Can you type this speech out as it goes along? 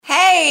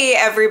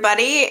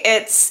everybody.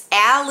 It's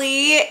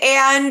Allie,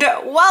 and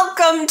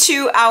welcome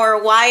to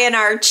our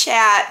Y&R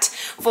chat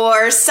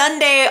for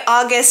Sunday,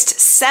 August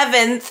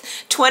 7th,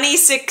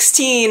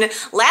 2016.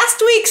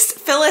 Last week's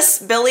Phyllis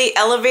Billy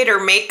elevator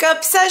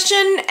makeup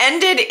session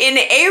ended in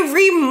a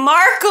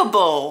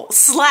remarkable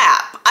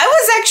slap. I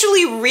was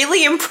actually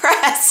really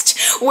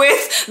impressed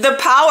with the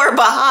power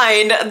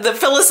behind the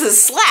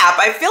Phyllis's slap.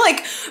 I feel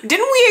like,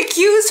 didn't we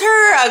accuse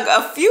her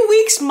a few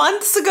weeks,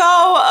 months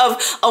ago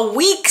of a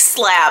weak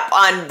slap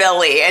on Billy?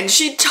 And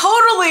she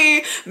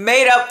totally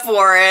made up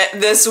for it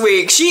this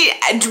week. She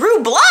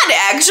drew blood,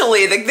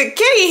 actually. The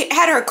kitty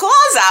had her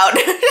claws out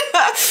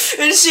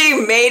and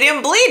she made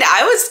him bleed.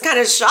 I was kind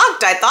of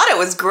shocked. I thought it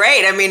was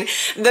great. I mean,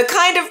 the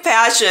kind of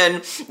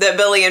passion that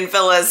Billy and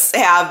Phyllis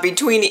have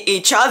between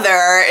each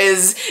other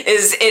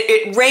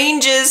it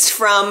ranges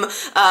from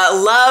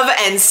love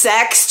and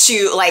sex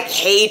to like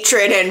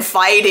hatred and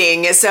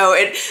fighting. So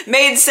it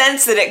made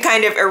sense that it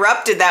kind of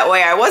erupted that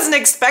way. I wasn't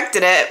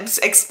expecting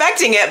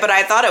it, but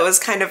I thought it was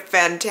kind of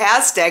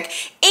fantastic.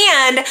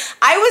 And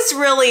I was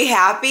really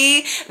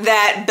happy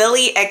that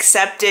Billy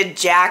accepted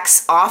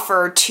Jack's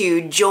offer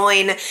to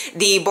join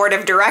the board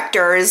of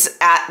directors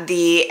at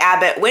the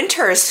Abbott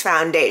Winters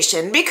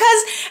Foundation,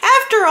 because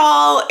after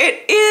all,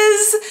 it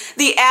is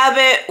the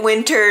Abbott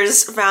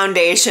Winters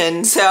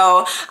Foundation.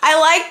 So I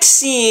liked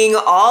seeing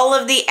all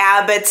of the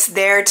Abbotts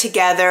there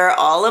together,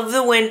 all of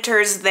the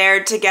Winters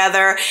there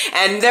together,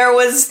 and there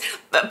was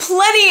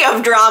plenty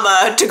of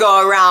drama to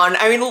go around.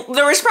 I mean,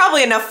 there was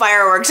probably enough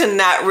fireworks in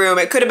that room.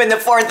 It could have been the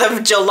 4th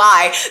of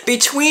July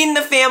between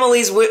the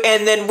families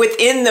and then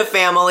within the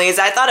families.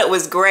 I thought it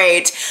was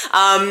great.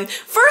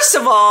 First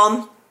of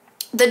all,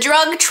 the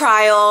drug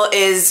trial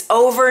is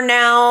over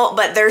now,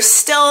 but there's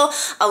still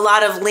a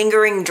lot of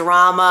lingering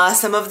drama.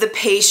 Some of the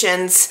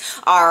patients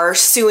are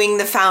suing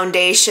the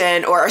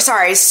foundation,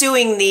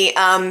 suing the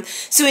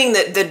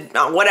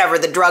whatever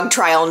the drug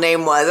trial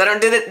name was.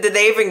 Did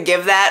they even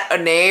give that a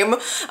name?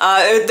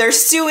 They're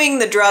suing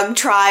the drug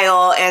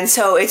trial, and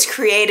so it's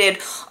created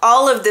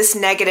all of this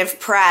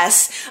negative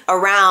press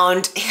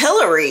around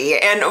Hillary.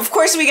 And of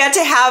course, we got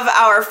to have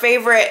our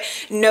favorite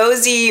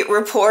nosy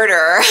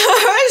reporter.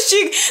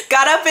 She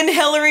got up in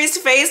Hillary's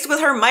face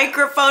with her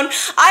microphone.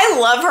 I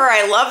love her.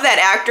 I love that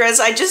actress.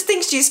 I just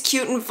think she's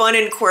cute and fun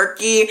and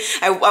quirky.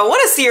 I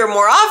want to see her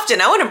more often.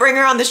 I want to bring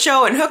her on the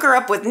show and hook her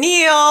up with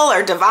Neil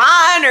or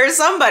Devon or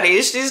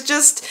somebody.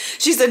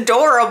 She's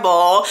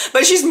adorable.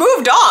 But she's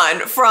moved on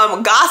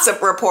from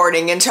gossip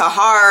reporting into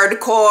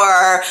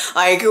hardcore,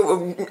 like,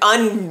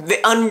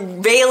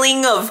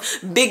 unveiling of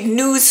big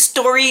news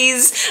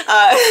stories.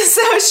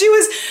 So she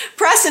was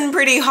pressing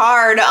pretty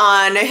hard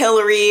on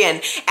Hillary,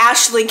 and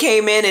Ashley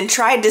came in and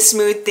tried to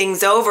smooth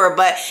things over,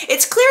 but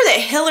it's clear that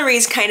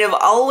Hillary's kind of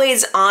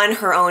always on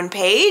her own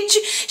page.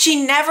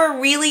 She never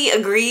really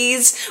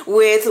agrees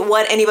with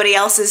what anybody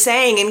else is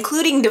saying,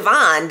 including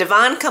Devon.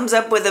 Devon comes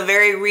up with a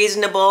very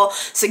reasonable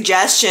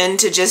suggestion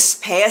to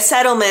just pay a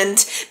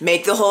settlement,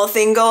 make the whole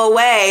thing go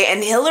away,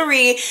 and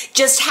Hillary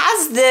just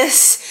has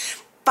this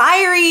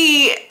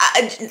fiery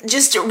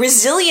just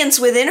resilience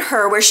within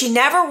her where she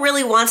never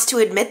really wants to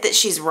admit that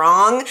she's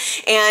wrong,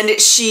 and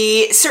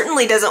she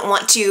certainly doesn't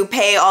want to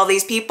pay all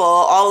these people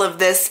all of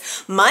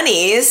this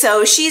money,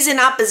 so she's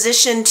in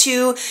opposition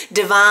to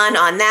Devon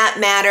on that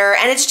matter,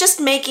 and it's just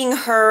making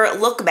her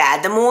look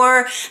bad. The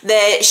more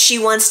that she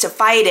wants to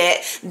fight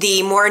it,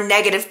 the more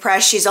negative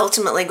press she's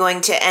ultimately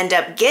going to end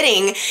up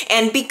getting,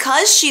 and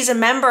because she's a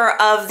member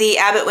of the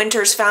Abbott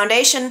Winters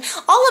Foundation,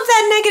 all of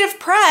that negative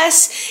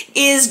press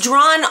is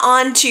drawn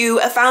onto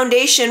a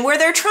foundation where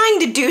they're trying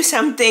to do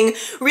something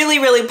really,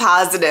 really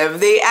positive.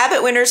 The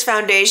Abbott Winters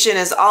Foundation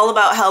is all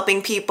about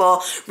helping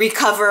people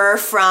recover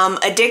from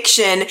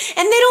addiction, and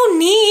they don't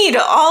need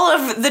all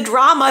of the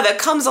drama that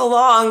comes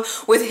along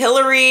with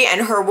Hillary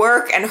and her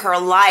work and her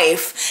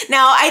life.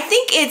 Now, I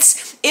think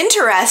it's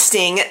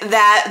interesting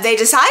that they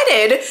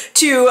decided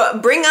to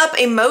bring up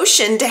a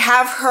motion to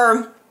have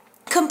her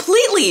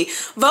completely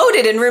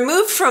voted and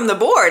removed from the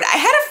board. I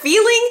had a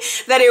feeling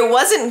that it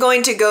wasn't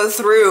going to go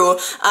through.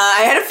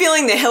 I had a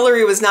feeling that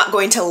Hillary was not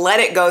going to let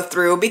it go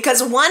through,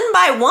 because one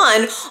by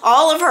one,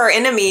 all of her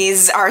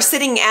enemies are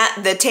sitting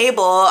at the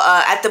table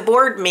at the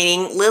board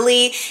meeting.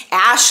 Lily,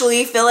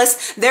 Ashley,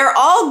 Phyllis, they're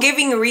all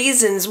giving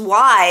reasons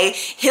why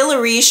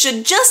Hillary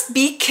should just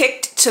be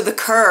kicked to the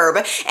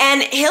curb.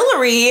 And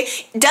Hillary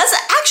does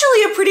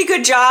actually a pretty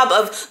good job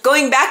of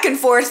going back and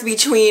forth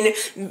between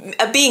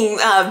being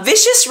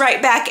vicious right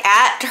back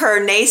at her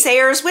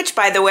naysayers, which,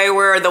 by the way,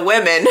 were the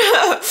women,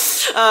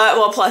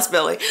 well, plus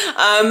Billy,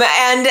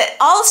 and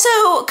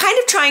also kind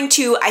of trying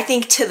to, I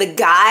think, to the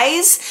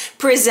guys,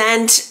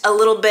 present a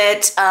little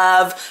bit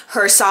of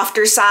her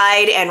softer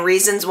side and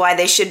reasons why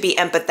they should be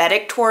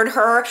empathetic toward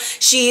her.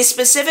 She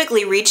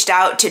specifically reached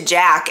out to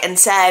Jack and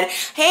said,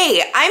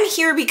 hey, I'm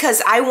here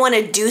because I want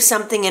to do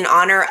something in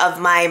honor of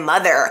my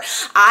mother.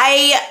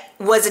 I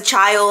was a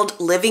child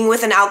living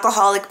with an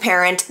alcoholic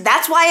parent.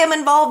 That's why I'm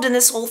involved in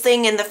this whole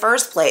thing in the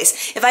first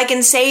place. If I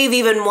can save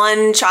even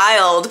one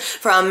child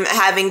from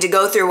having to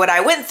go through what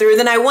I went through,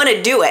 then I want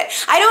to do it.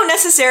 I don't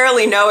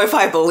necessarily know if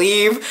I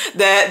believe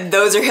that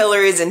those are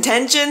Hillary's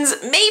intentions.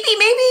 Maybe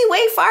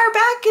way far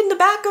back in the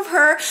back of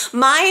her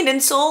mind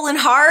and soul and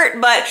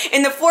heart, but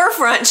in the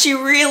forefront, she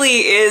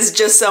really is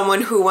just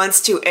someone who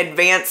wants to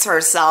advance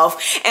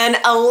herself. And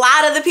a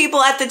lot of the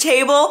people at the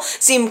table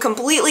seem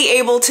completely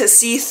able to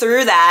see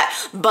through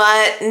that,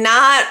 but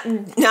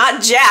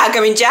not Jack. I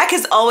mean, Jack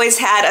has always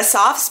had a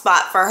soft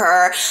spot for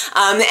her.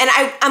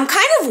 And I'm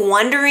kind of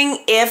wondering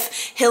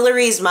if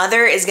Hillary's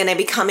mother is going to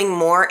be coming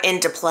more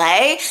into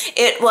play.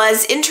 It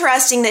was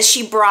interesting that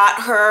she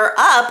brought her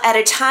up at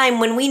a time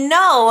when we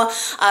know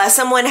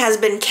someone has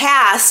been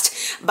cast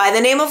by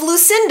the name of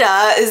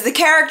Lucinda is the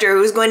character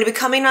who's going to be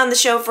coming on the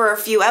show for a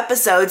few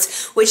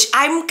episodes, which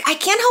I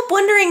can't help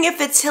wondering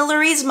if it's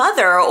Hillary's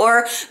mother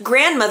or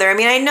grandmother. I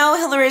mean, I know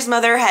Hillary's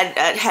mother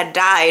had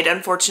died,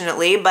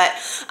 unfortunately, but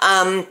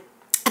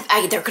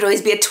there could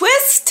always be a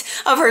twist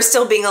of her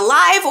still being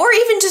alive, or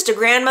even just a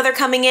grandmother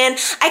coming in.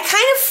 I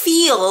kind of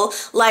feel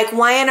like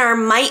YNR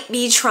might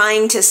be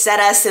trying to set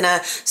us in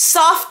a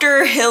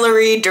softer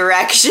Hillary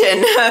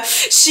direction.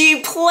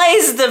 She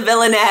plays the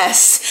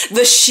villainess,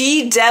 the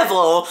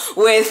she-devil,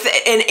 with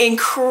an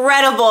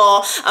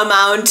incredible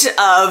amount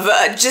of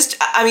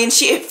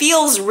it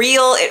feels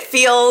real,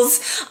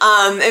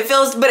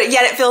 but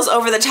yet it feels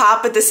over the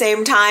top at the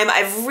same time.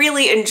 I've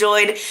really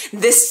enjoyed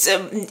this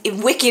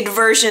wicked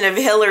version of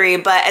Hillary,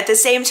 but at the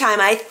same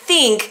time, I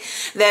think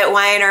that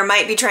YNR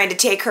might be trying to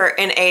take her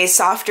in a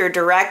softer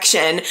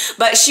direction,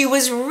 but she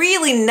was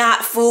really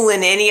not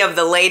fooling any of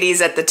the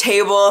ladies at the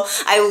table.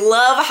 I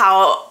love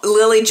how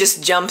Lily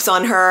just jumps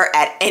on her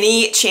at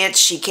any chance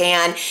she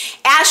can.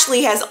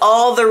 Ashley has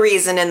all the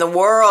reason in the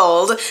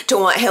world to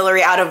want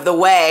Hillary out of the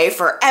way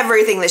for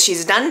everything that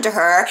she's done to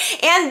her.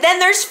 And then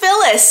there's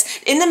Phyllis.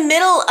 In the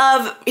middle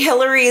of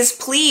Hillary's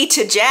plea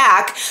to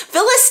Jack,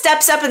 Phyllis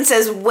steps up and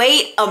says,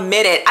 "Wait a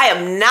minute, I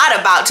am not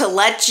about to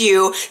let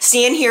you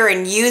stand here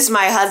and use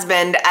my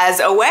husband as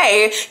a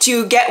way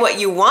to get what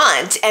you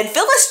want." And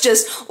Phyllis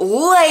just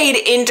laid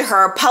into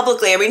her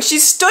publicly. I mean, she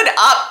stood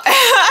up.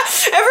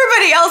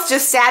 Everybody else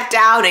just sat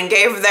down and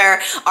gave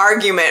their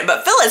argument,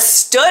 but Phyllis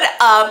stood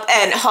up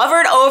and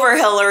hovered over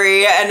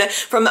Hillary and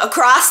from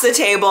across the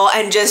table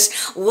and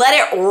just let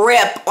it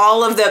rip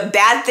all of the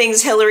bad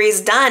things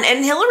Hillary's done.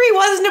 And Hillary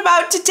wasn't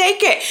about to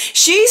take it.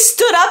 She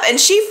stood up and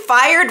she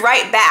fired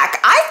right back.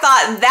 I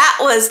thought that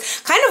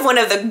was kind of one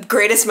of the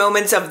greatest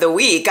moments of the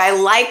week. I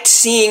liked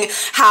seeing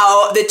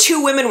how the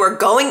two women were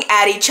going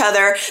at each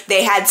other.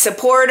 They had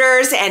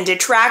supporters and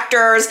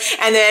detractors.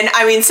 And then,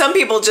 I mean, some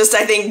people just,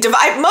 I think,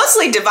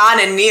 mostly Devon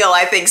and Neil,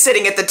 I think,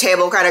 sitting at the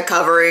table kind of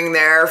covering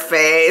their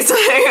face.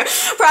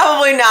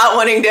 Probably not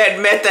wanting to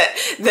admit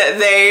that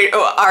they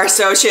are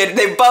associated.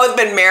 They've both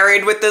been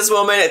married with this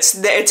woman.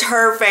 It's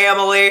her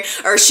family,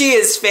 or she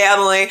is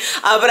family.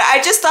 But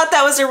I just thought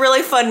that was a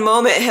really fun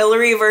moment.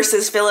 Hillary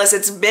versus Phyllis.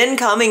 It's been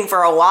coming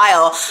for a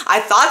while. I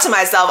thought to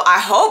myself, I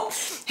hope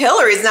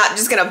Hillary's not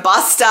just going to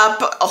bust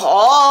up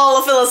all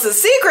of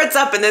Phyllis's secrets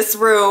up in this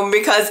room,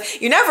 because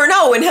you never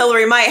know when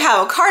Hillary might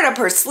have a card up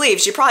her sleeve.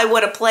 She probably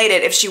would have played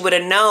it if she would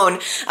have known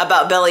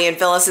about Billy and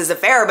Phyllis's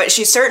affair, but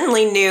she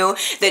certainly knew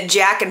that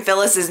Jack and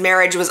Phyllis's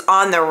marriage was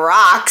on the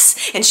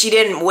rocks, and she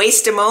didn't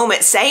waste a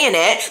moment saying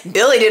it.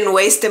 Billy didn't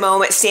waste a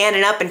moment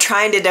standing up and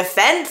trying to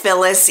defend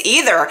Phyllis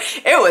either.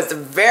 It was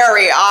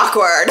very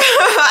awkward,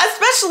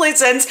 especially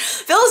since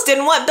Phyllis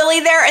didn't want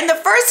Billy there in the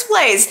first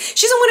place.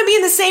 She doesn't want to be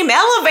in the same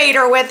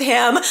elevator with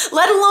him,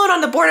 let alone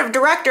on the board of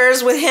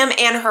directors with him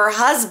and her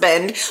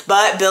husband.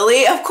 But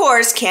Billy, of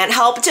course, can't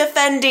help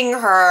defending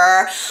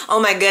her. Oh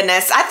my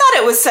goodness. I thought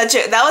that was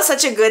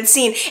such a good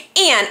scene.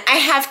 And I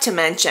have to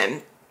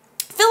mention,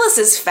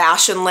 Phyllis's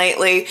fashion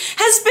lately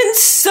has been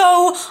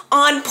so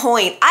on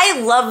point. I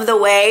love the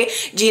way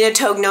Gina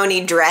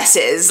Tognoni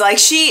dresses. Like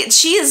she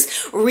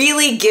is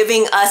really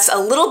giving us a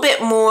little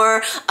bit more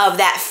of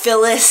that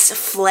Phyllis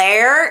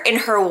flair in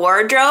her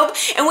wardrobe.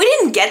 And we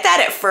didn't get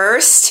that at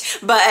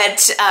first,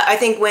 but I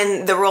think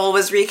when the role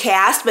was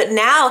recast, but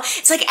now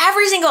it's like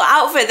every single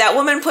outfit that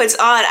woman puts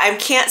on, I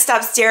can't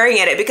stop staring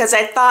at it, because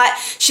I thought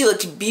she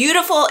looked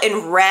beautiful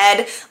in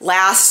red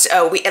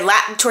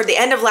toward the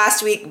end of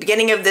last week,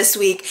 beginning of this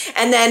week.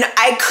 And then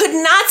I could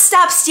not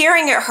stop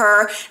staring at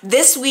her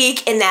this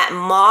week in that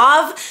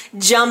mauve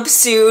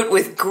jumpsuit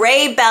with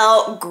gray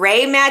belt,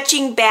 gray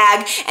matching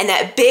bag, and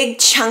that big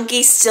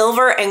chunky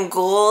silver and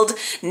gold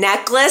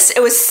necklace.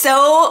 It was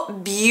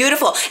so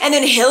beautiful. And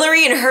then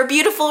Hillary in her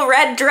beautiful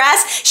red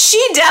dress,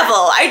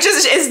 she-devil.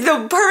 Is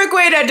the perfect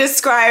way to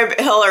describe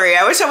Hillary.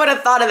 I wish I would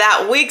have thought of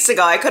that weeks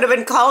ago. I could have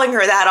been calling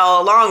her that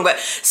all along, but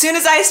as soon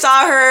as I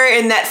saw her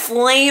in that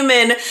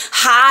flaming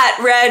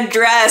hot red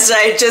dress,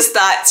 I just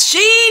thought, she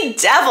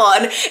She-Devil.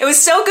 And it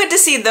was so good to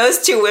see those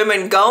two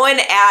women going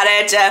at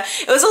it.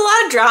 It was a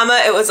lot of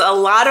drama. It was a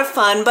lot of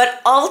fun,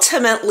 but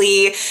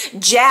ultimately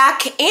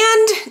Jack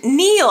and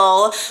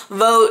Neil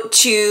vote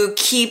to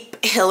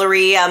keep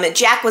Hillary.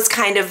 Jack was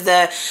kind of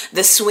the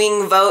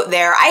swing vote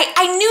there.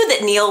 I knew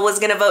that Neil was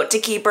going to vote to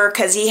keep her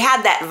because he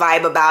had that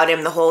vibe about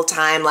him the whole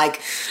time,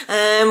 like,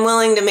 I'm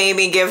willing to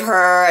maybe give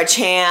her a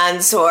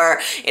chance, or,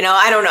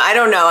 I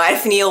don't know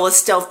if Neil was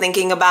still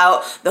thinking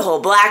about the whole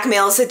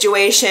blackmail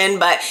situation,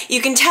 but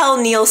you can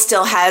tell Neil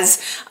still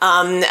has,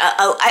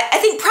 I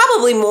think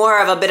probably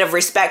more of a bit of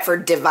respect for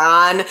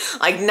Devon,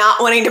 like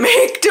not wanting to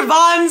make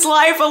Devon's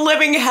life a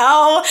living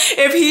hell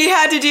if he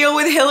had to deal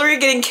with Hillary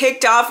getting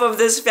kicked off of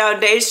this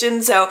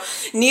foundation. So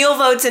Neil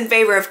votes in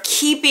favor of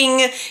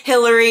keeping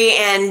Hillary,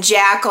 and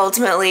Jack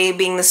ultimately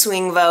being the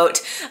swing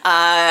vote,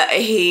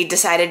 he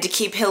decided to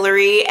keep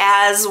Hillary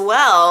as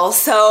well.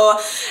 So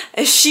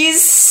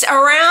she's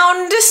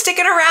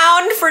sticking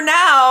around for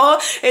now.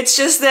 It's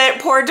just that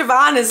poor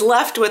Devon is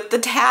left with the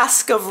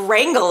task of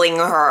wrangling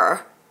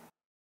her.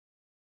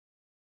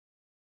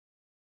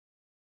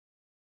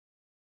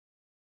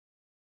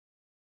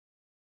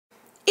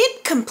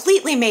 It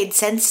completely made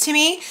sense to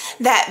me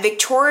that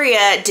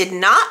Victoria did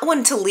not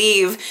want to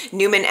leave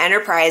Newman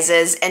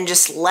Enterprises and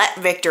just let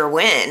Victor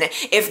win.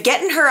 If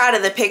getting her out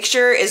of the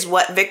picture is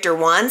what Victor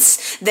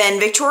wants, then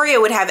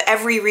Victoria would have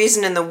every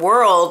reason in the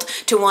world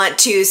to want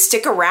to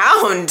stick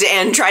around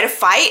and try to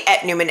fight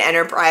at Newman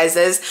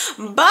Enterprises.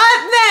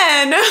 But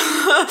then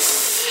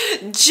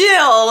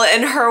Jill,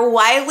 in her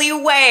wily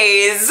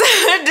ways,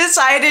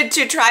 decided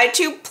to try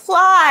to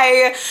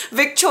ply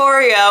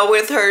Victoria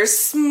with her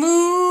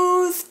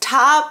smooth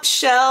top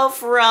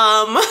shelf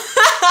rum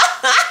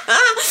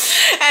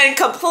and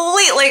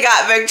completely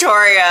got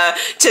Victoria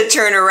to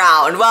turn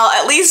around. Well,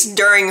 at least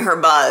during her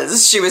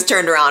buzz, she was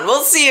turned around.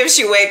 We'll see if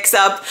she wakes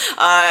up,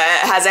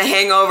 has a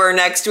hangover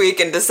next week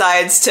and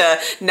decides to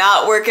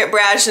not work at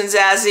Brash and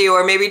Sassy,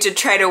 or maybe to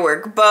try to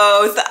work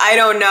both. I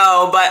don't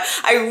know, but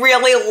I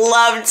really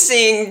loved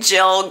seeing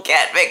Jill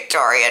get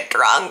Victoria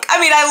drunk. I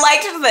mean, I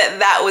liked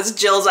that was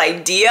Jill's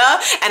idea,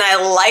 and I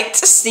liked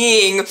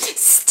seeing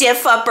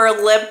stiff upper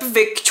lip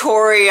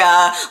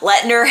Victoria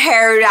letting her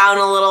hair down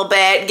a little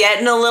bit,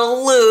 getting a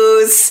little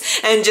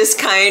loose, and just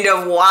kind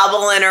of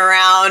wobbling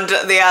around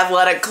the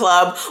athletic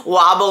club,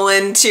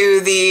 wobbling to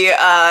the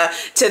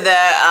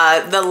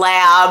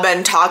lab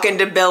and talking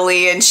to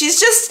Billy. And she's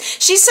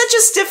such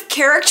a stiff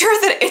character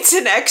that it's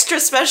an extra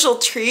special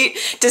treat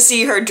to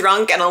see her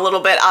drunk and a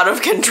little bit out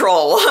of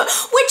control,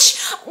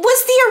 which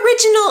was the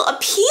original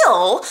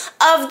appeal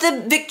of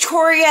the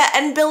Victoria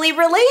and Billy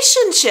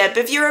relationship.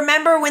 If you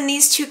remember when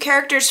these two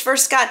characters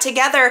first got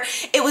together,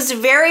 it was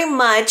very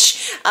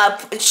much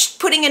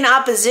putting in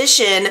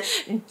opposition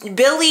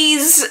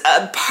Billy's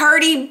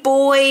party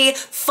boy,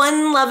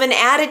 fun-loving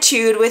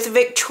attitude with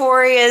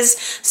Victoria's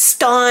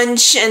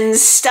staunch and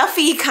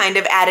stuffy kind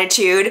of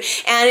attitude.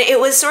 And it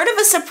was sort of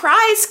a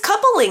surprise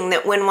coupling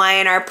that when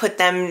Y&R put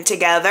them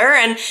together,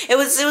 and it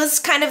was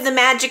kind of the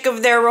magic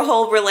of their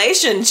whole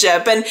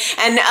relationship. And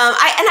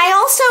I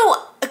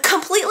also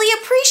completely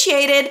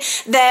appreciated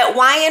that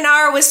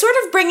Y&R was sort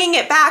of bringing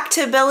it back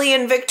to Billy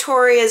and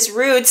Victoria's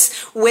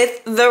roots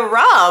with the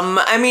rum.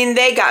 I mean,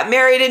 they got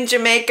married in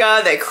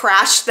Jamaica, they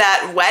crashed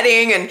that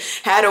wedding and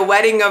had a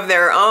wedding of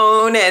their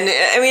own, and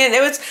I mean,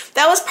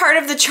 that was part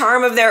of the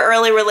charm of their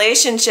early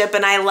relationship,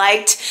 and I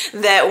liked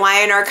that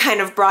Y&R kind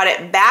of brought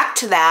it back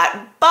to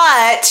that.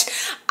 But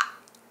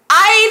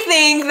I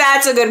think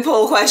that's a good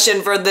poll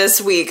question for this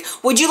week.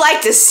 Would you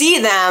like to see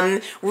them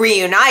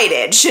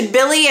reunited? Should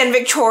Billy and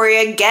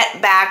Victoria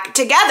get back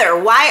together?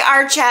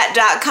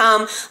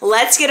 YRChat.com.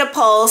 Let's get a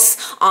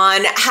pulse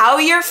on how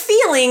you're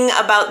feeling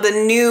about the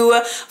new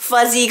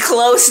fuzzy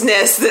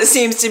closeness that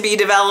seems to be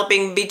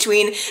developing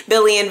between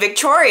Billy and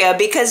Victoria,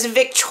 because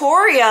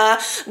Victoria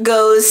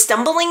goes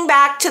stumbling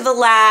back to the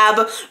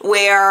lab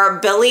where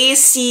Billy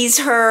sees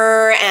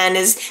her and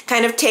is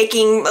kind of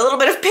taking a little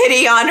bit of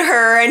pity on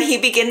her, and he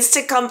begins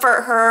to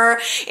comfort her,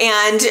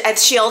 and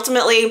she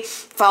ultimately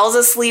falls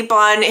asleep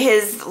on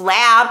his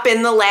lap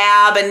in the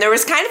lab, and there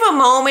was kind of a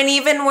moment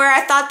even where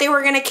I thought they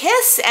were going to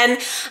kiss, and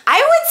I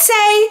would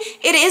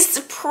say it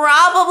is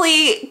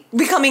probably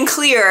becoming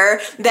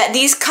clear that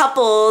these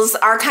couples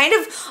are kind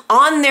of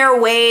on their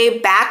way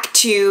back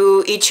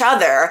to each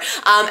other.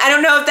 I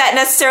don't know if that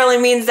necessarily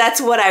means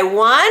that's what I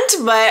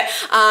want,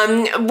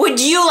 but would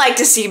you like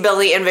to see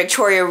Billy and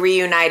Victoria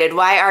reunited?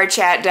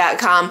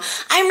 YRChat.com.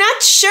 I'm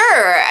not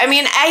sure. I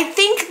mean, I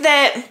think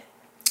that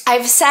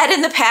I've said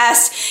in the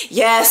past,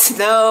 yes,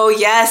 no,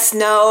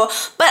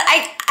 but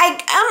I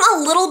am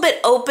a little bit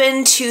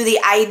open to the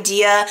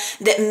idea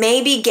that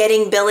maybe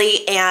getting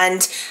Billy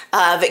and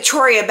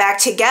Victoria back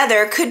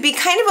together could be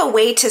kind of a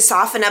way to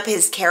soften up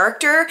his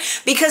character,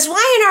 because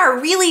Y&R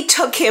really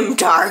took him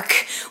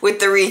dark with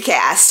the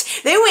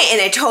recast. They went in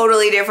a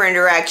totally different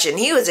direction.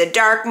 He was a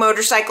dark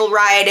motorcycle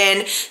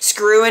riding,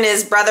 screwing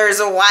his brother's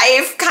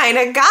wife kind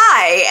of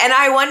guy, and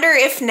I wonder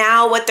if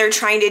now what they're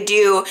trying to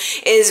do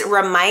is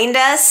remind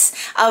us less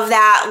of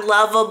that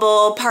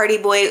lovable party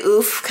boy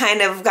oof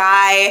kind of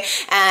guy,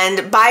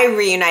 and by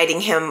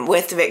reuniting him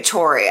with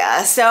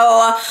Victoria. So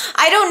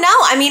I don't know.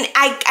 I mean,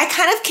 I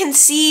kind of can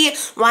see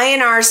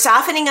Y&R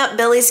softening up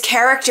Billy's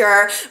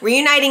character,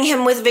 reuniting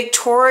him with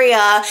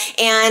Victoria,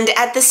 and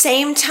at the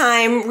same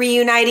time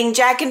reuniting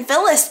Jack and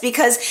Phyllis,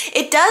 because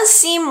it does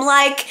seem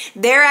like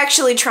they're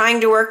actually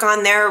trying to work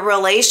on their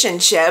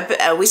relationship.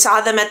 We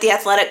saw them at the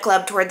athletic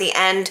club toward the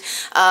end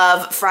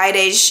of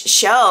Friday's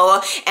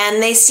show,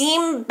 and they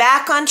seem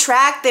back on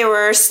track. They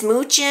were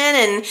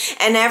smooching,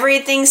 and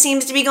everything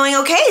seems to be going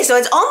okay. So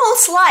it's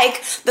almost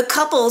like the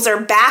couples are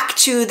back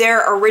to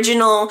their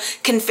original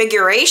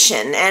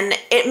configuration, and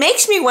it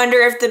makes me wonder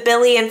if the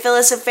Billy and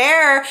Phyllis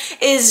affair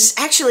is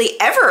actually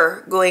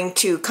ever going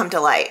to come to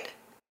light.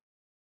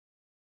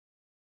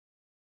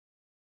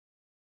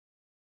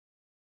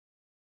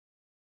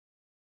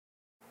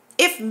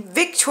 If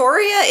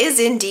Victoria is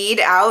indeed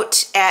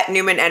out at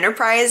Newman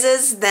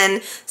Enterprises, then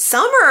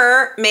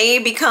Summer may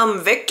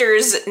become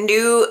Victor's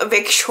new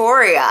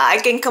Victoria. I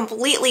can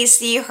completely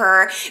see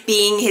her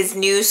being his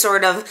new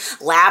sort of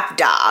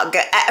lapdog.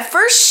 At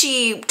first,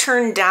 she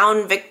turned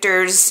down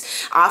Victor's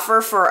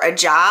offer for a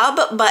job,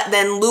 but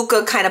then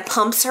Luca kind of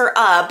pumps her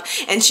up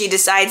and she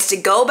decides to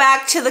go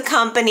back to the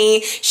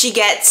company. She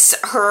gets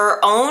her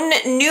own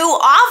new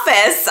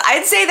office.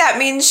 I'd say that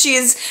means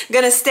she's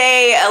gonna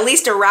stay at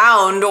least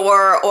around, or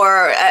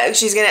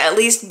she's gonna at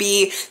least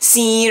be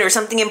seen, or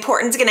something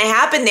important's gonna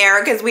happen there,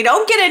 because we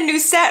don't get a new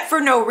set for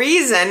no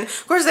reason.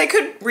 Of course, they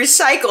could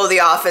recycle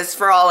the office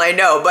for all I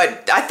know,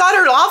 but I thought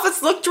her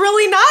office looked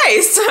really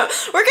nice.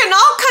 We're getting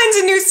all kinds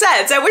of new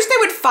sets. I wish they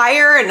would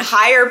fire and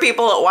hire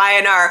people at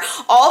Y&R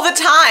all the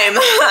time,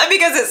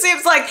 because it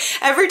seems like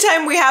every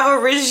time we have a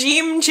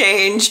regime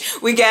change,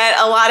 we get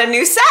a lot of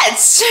new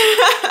sets.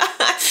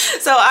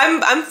 So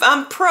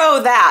I'm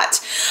pro that.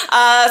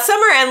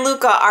 Summer and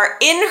Luca are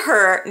in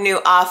her new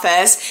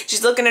office.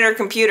 She's looking at her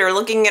computer,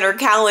 looking at her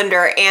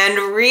calendar,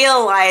 and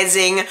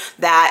realizing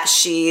that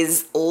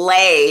she's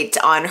late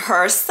on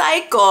her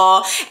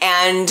cycle,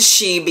 and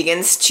she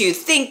begins to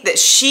think that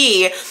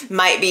she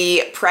might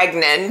be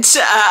pregnant.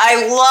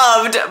 I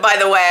loved, by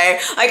the way,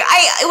 like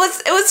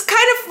it was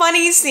kind of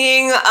funny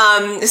seeing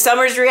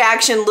Summer's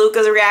reaction,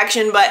 Luca's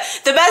reaction, but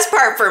the best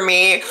part for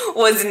me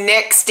was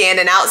Nick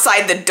standing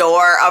outside the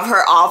door of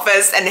her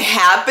office and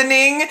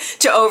happening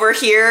to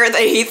overhear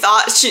that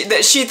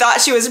she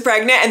thought she was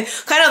pregnant, and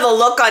kind of the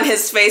look on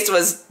his face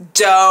was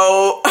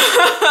dope.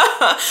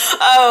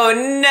 Oh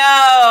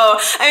no.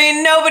 I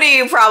mean,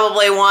 nobody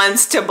probably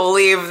wants to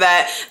believe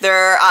that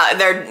their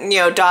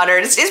daughter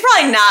is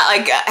probably not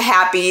like a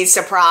happy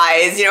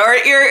surprise, or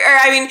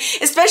I mean,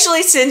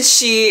 especially since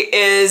she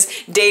is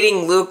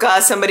dating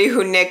Luca, somebody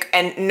who Nick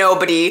and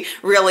nobody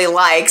really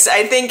likes.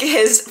 I think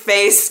his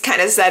face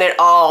kind of said it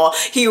all.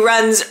 He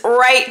runs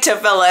right to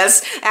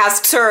Phyllis,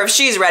 asks her if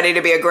she's ready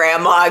to be a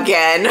grandma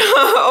again,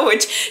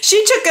 which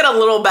she took it a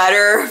little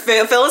better.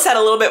 Phyllis had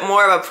a little bit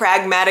more of a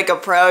pragmatic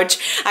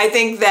approach. I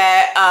think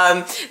that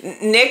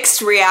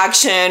Nick's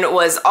reaction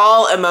was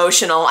all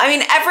emotional. I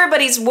mean,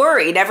 everybody's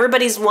worried.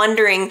 Everybody's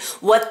wondering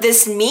what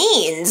this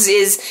means.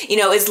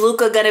 Is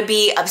Luca going to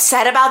be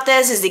upset about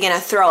this? Is he going to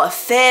throw a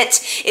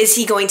fit? Is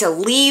he going to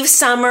leave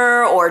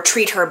Summer or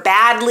treat her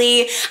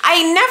badly?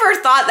 I never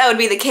thought that would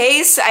be the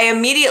case. I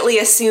immediately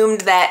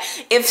assumed that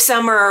if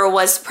Summer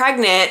was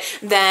pregnant,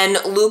 then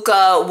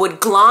Luca would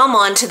glom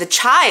onto the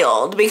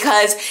child,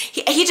 because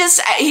he just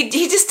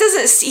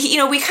doesn't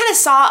see, we kind of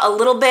saw a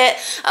little bit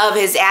of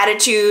his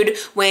attitude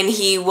when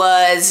he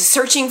was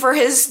searching for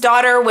his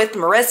daughter with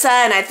Marissa,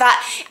 and I thought,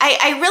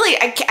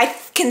 I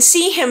can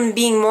see him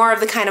being more of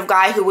the kind of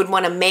guy who would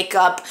want to make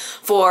up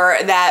for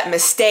that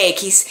mistake.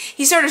 He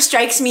sort of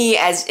strikes me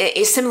as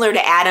similar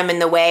to Adam in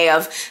the way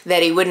of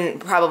that he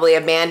wouldn't probably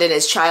abandon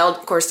his child,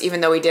 of course,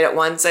 even though he did it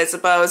once, I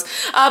suppose.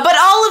 But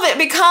all of it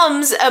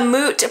becomes a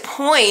moot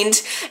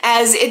point,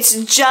 as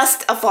it's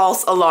just a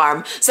false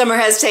alarm. Summer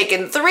has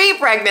taken 3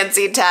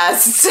 pregnancy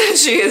tests.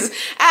 She is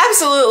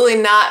absolutely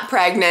not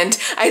pregnant.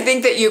 I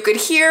think that you could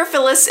hear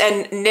Phyllis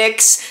and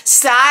Nick's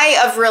sigh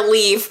of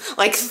relief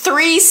like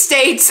 3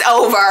 states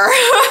over.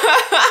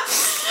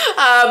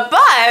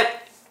 But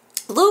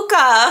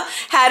Luca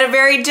had a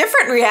very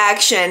different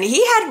reaction.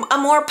 He had a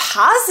more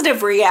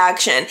positive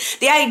reaction.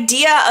 The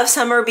idea of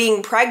Summer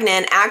being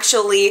pregnant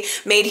actually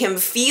made him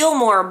feel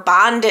more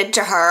bonded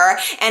to her,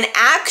 and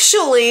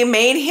actually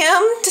made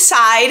him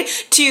decide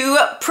to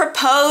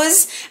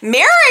propose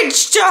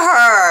marriage to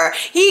her.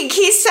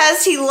 He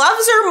says he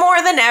loves her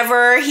more than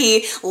ever.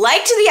 He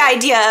liked the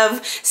idea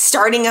of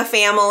starting a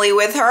family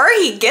with her.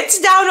 He gets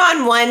down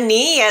on one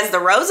knee, he has the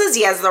roses,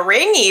 he has the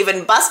ring, he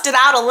even busted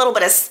out a little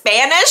bit of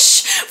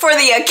Spanish for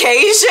the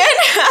occasion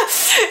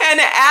and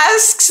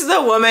asks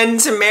the woman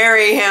to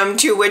marry him,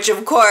 to which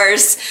of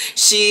course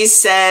she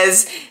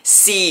says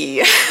sí.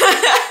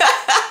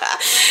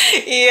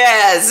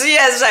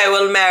 Yes, I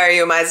will marry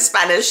you, my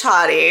Spanish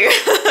hottie.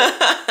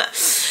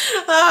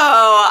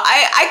 Oh,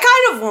 I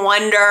kind of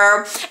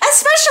wonder,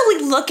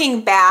 especially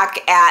looking back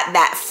at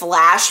that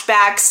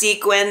flashback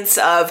sequence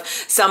of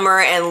Summer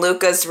and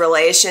Luca's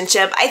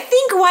relationship. I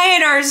think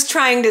Y&R is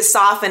trying to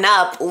soften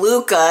up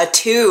Luca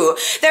too.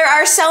 There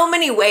are so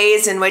many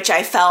ways in which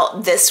I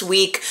felt this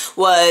week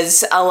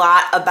was a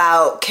lot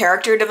about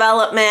character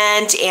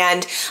development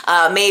and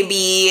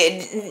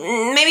maybe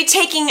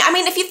taking, I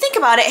mean, if you think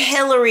about it,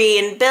 Hillary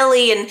and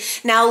Billy and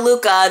now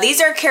Luca,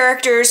 these are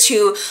characters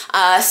who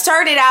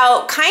started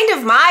out kind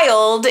of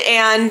mild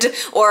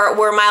or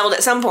were mild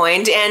at some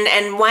point,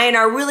 and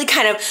Y&R really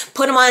kind of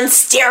put them on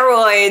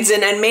steroids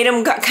and made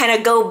them kind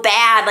of go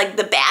bad, like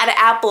the bad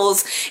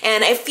apples,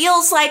 and it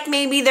feels like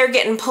maybe they're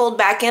getting pulled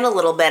back in a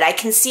little bit. I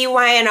can see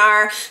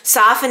Y&R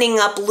softening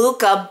up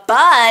Luca,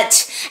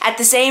 but at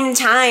the same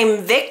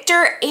time,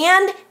 Victor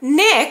and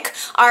Nick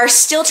are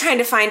still trying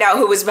to find out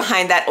who was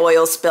behind that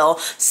oil spill.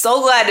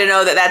 So glad to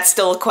know that that's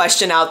still a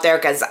question out there,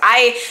 because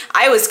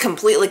I was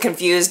completely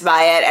confused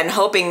by it and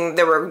hoping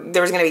there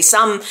was going to be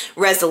some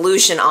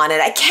resolution on it.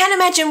 I can't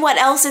imagine what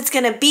else it's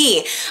going to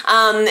be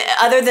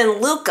other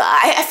than Luca.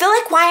 I feel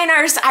like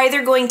Y&R is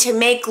either going to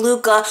make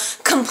Luca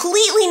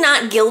completely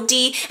not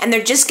guilty and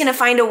they're just going to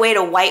find a way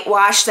to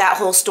whitewash that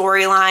whole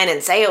storyline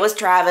and say it was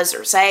Travis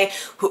or say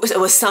it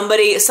was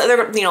somebody. So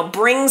they're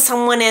bring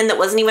someone in that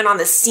wasn't even on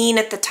the scene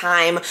at the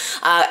time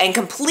and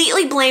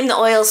completely blame the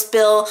oil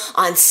spill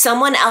on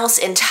someone else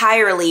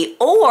entirely.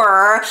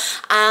 Or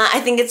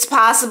I think it's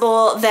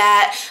possible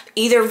that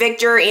either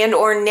Victor and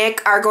or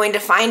Nick are going to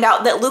find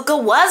out that Luca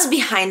was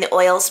behind the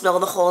oil spill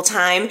the whole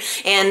time,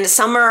 and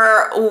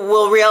Summer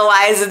will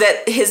realize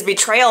that his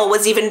betrayal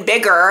was even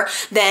bigger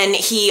than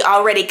he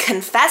already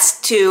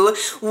confessed to,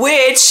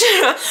 which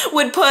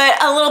would put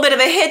a little bit of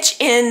a hitch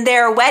in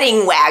their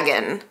wedding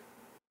wagon.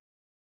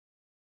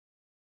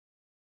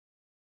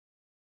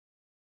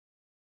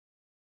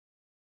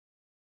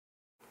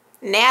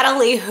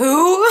 Natalie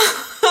who?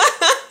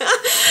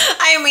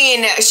 I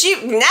mean,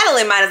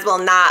 Natalie might as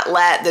well not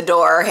let the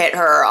door hit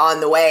her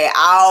on the way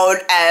out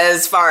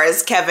as far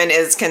as Kevin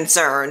is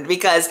concerned,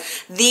 because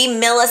the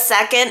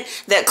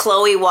millisecond that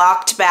Chloe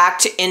walked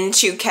back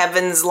into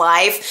Kevin's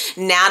life,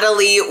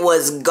 Natalie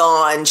was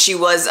gone. She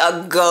was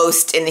a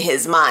ghost in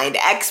his mind.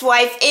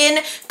 Ex-wife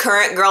in,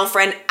 current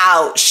girlfriend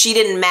out. She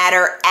didn't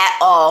matter at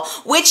all,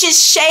 which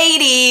is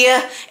shady.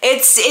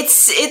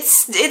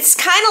 It's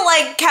kind of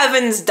like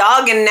Kevin's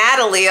dogging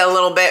Natalie a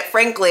little bit,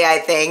 frankly, I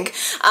think.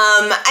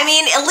 I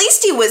mean, at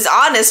least he was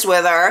honest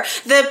with her.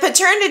 The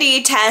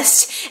paternity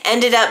test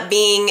ended up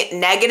being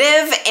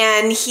negative,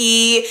 and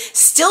he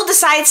still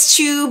decides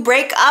to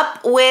break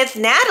up with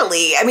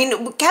Natalie. I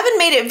mean, Kevin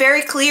made it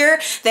very clear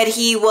that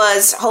he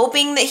was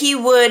hoping that he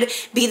would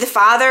be the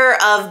father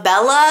of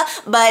Bella,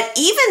 but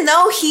even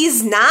though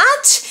he's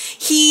not,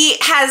 he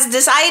has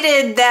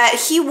decided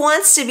that he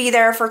wants to be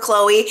there for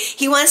Chloe.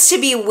 He wants to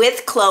be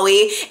with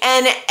Chloe,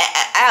 and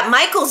at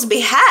Michael's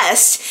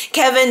behest,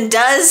 Kevin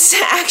does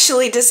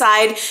actually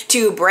decide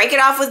to break it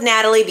off with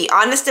Natalie, be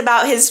honest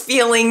about his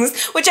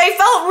feelings, which I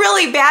felt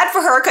really bad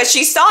for her because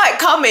she saw it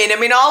coming. I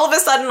mean, all of a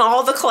sudden,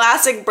 all the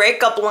classic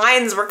breakup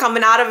lines were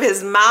coming out of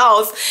his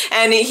mouth,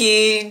 and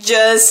he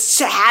just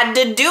had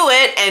to do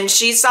it, and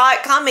she saw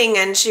it coming,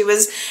 and she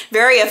was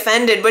very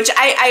offended, which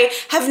I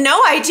have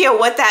no idea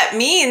what that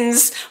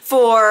means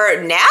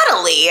for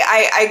Natalie.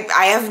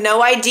 I have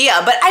no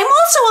idea, but I'm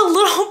also a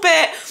little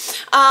bit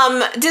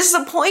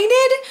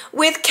disappointed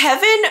with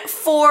Kevin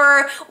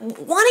for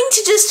wanting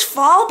to just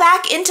fall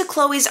back into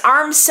Chloe's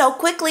arms so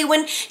quickly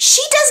when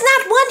she does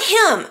not want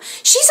him.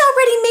 She's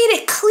already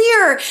made it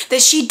clear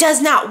that she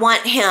does not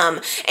want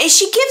him. And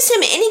she gives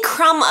him any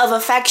crumb of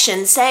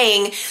affection,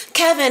 saying,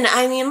 Kevin,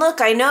 I mean,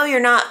 look, I know you're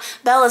not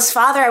Bella's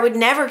father. I would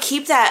never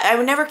keep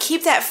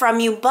that from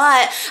you,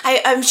 but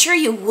I'm sure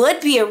you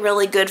would be a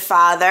really good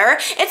father.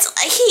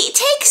 He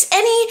takes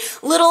any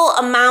little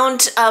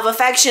amount of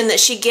affection that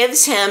she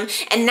gives him,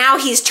 and now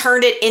he's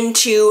turned it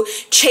into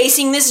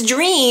chasing this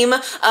dream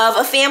of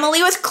a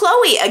family with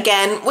Chloe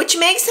again, which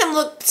makes him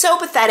look so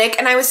pathetic,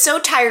 and I was so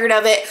tired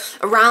of it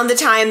around the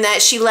time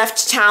that she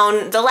left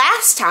town the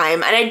last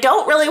time, and I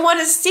don't really want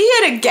to see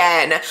it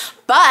again.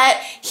 But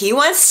he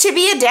wants to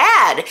be a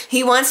dad.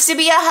 He wants to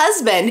be a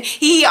husband.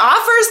 He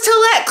offers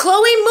to let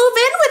Chloe move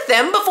in with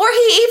them before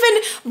he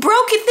even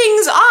broke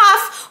things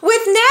off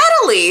with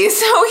Natalie.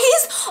 So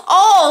he's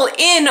all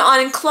in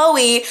on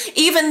Chloe,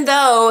 even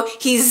though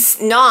he's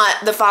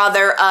not the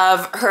father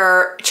of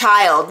her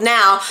child.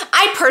 Now,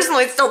 I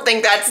personally still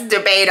think that's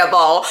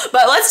debatable,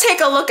 but let's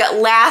take a look at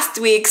last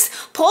week's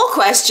poll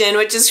question,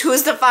 which is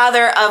who's the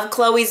father of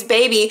Chloe's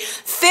baby.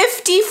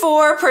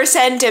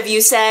 54% of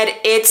you said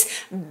it's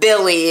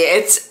Billy.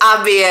 It's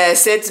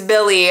obvious. It's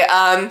Billy.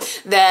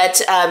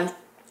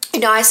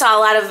 I saw a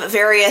lot of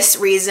various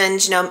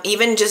reasons,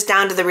 even just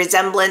down to the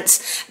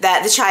resemblance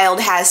that the child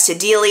has to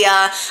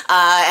Delia.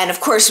 And of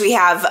course, we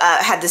have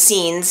had the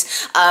scenes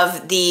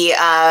of the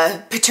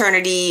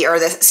paternity, or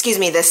the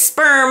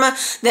sperm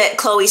that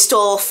Chloe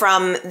stole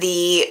from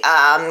the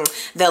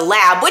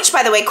lab, which,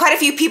 by the way, quite a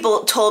few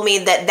people told me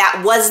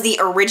that was the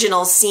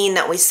original scene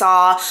that we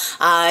saw,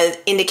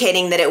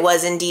 indicating that it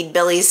was indeed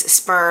Billy's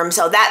sperm.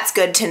 So that's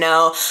good to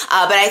know.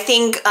 But I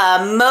think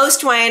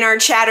most YNR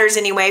chatters,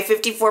 anyway,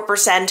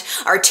 54%,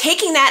 are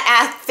taking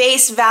that at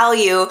face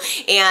value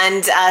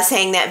and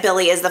saying that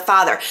Billy is the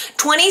father.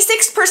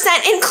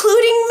 26%,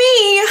 including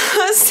me,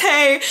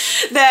 say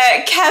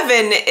that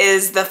Kevin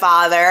is the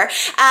father.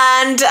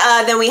 And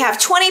then we have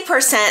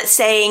 20%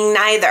 saying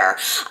neither.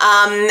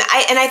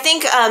 I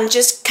think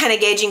just kind of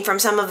gauging from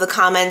some of the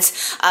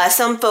comments,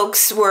 some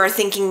folks were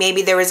thinking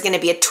maybe there was going to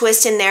be a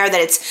twist in there,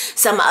 that it's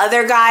some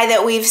other guy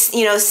that we've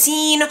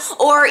seen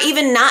or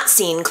even not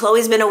seen.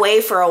 Chloe's been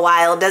away for a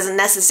while. Doesn't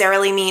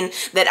necessarily mean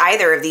that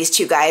either of these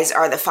two guys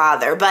are the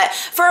father. But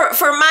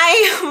for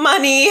my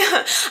money,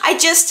 I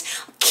just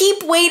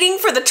keep waiting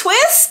for the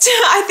twist.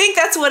 I think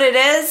that's what it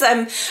is.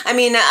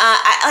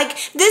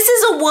 This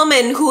is a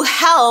woman who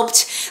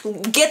helped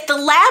get the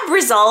lab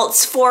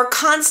results for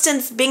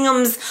Constance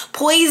Bingham's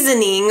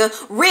poisoning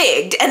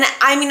rigged. And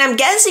I'm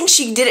guessing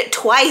she did it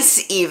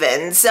twice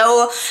even.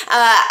 So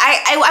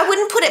I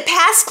wouldn't put it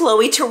past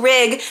Chloe to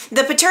rig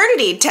the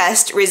paternity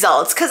test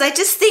results, because I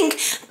just think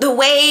the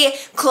way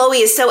Chloe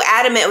is so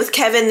adamant with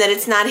Kevin that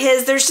it's not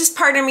his, there's just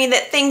part of me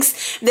that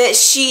thinks that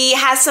she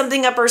has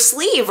something up her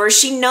sleeve, or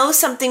she knows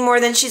something more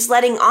than she's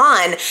letting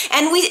on.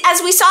 And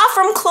as we saw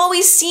from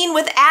Chloe's scene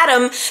with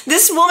Adam,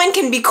 this woman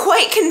can be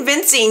quite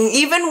convincing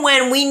even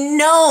when we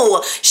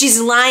know she's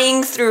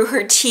lying through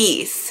her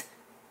teeth.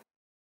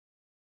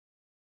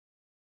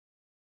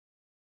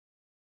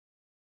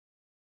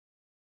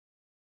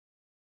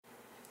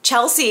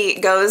 Chelsea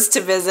goes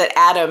to visit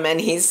Adam and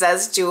he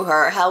says to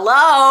her,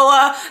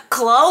 "Hello,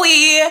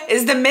 Chloe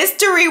is the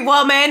mystery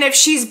woman. If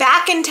she's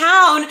back in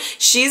town,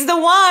 she's the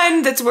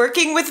one that's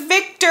working with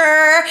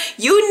Victor.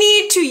 You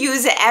need to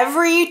use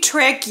every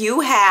trick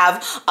you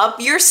have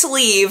up your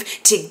sleeve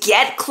to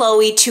get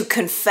Chloe to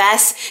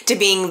confess to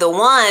being the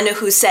one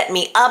who set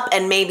me up,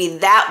 and maybe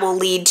that will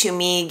lead to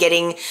me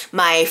getting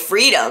my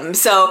freedom."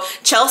 So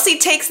Chelsea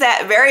takes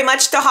that very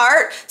much to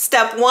heart.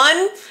 Step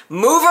one,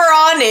 move her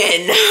on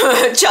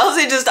in.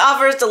 Chelsea just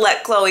offers to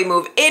let Chloe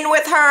move in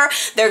with her.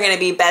 They're going to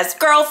be best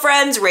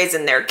girlfriends,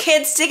 raising their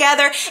kids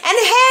together. And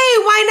hey,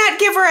 why not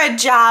give her a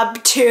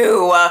job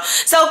too?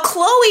 So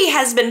Chloe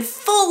has been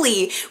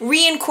fully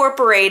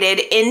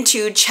reincorporated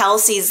into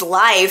Chelsea's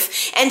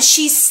life, and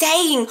she's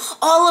saying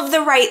all of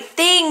the right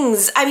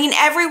things.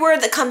 Every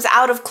word that comes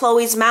out of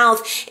Chloe's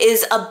mouth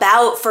is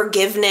about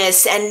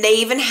forgiveness. And they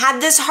even had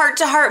this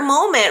heart-to-heart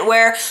moment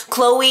where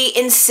Chloe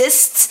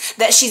insists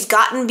that she's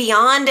gotten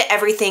beyond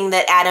everything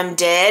that Adam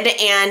did.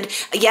 And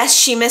yes,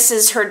 she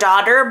misses her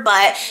daughter,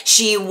 but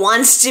she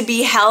wants to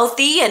be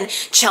healthy. And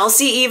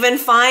Chelsea even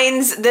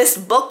finds this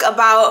book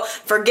about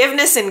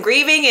forgiveness and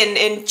grieving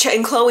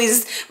in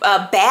Chloe's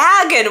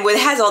bag, and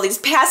has all these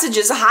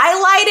passages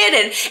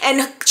highlighted.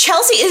 And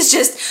Chelsea is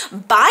just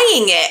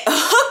buying it,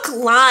 hook,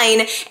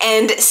 line,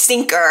 and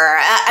sinker.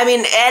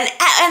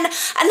 And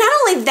not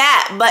only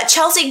that, but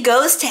Chelsea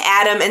goes to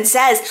Adam and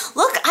says,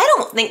 "Look, I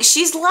don't think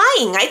she's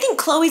lying. I think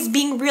Chloe's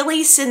being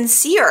really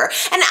sincere."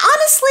 And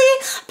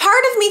honestly,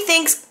 part of me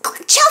thinks,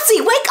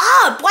 Chelsea, wake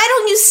up. Why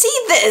don't you see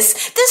this?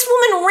 This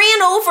woman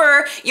ran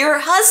over your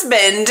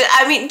husband.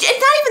 Not even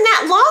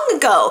that long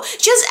ago.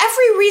 She has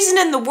every reason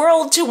in the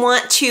world to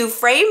want to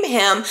frame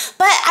him,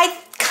 but I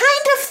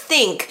kind of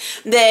think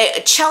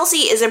that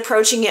Chelsea is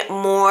approaching it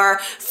more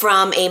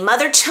from a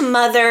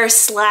mother-to-mother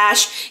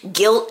 /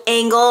 guilt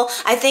angle.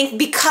 I think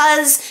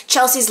because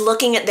Chelsea's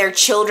looking at their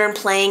children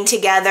playing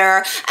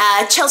together,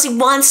 Chelsea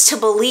wants to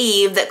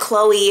believe that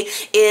Chloe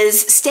is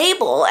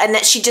stable and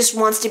that she just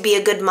wants to be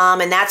a good mom,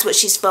 and that's what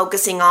she's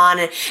focusing on,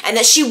 and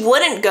that she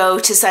wouldn't go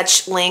to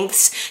such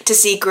lengths to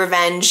seek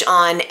revenge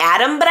on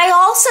Adam. But I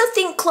also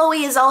think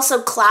Chloe is also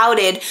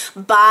clouded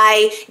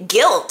by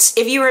guilt.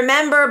 If you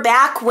remember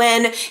back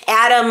when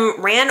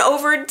Adam ran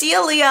over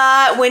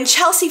Delia, when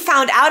Chelsea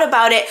found out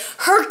about it,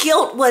 her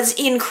guilt was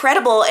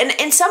incredible, and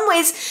in some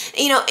ways,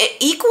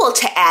 equal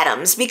to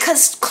Adam's,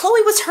 because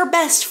Chloe was her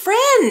best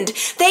friend.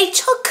 They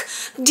took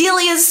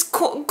Delia's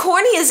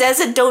corneas as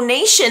a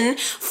donation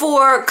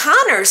for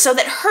Connor so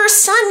that her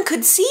son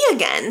could see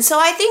again. So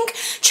I think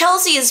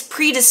Chelsea is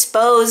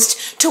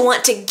predisposed to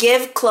want to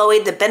give Chloe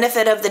the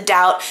benefit of the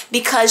doubt,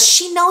 because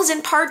she knows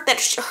in part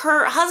that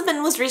her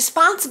husband was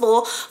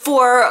responsible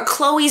for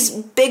Chloe's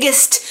biggest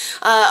biggest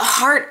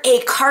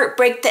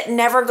heartbreak that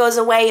never goes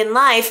away in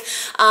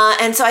life.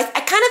 And so I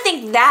kind of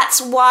think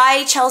that's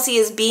why Chelsea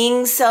is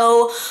being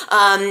so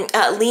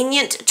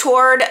lenient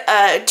toward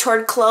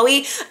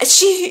Chloe.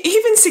 She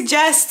even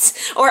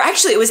suggests, or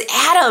actually it was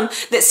Adam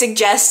that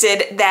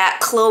suggested that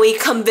Chloe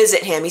come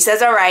visit him. He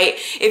says, all right,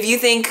 if you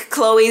think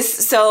Chloe's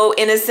so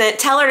innocent,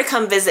 tell her to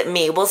come visit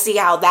me. We'll see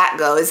how that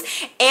goes.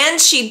 And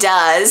she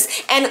does.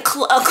 And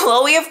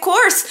Chloe, of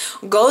course,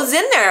 goes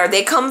in there.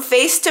 They come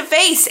face to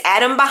face.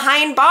 Adam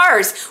behind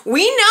bars.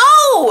 We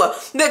know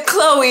that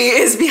Chloe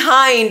is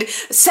behind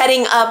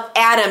setting up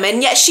Adam.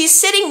 And yet she's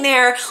sitting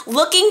there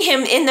looking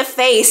him in the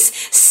face,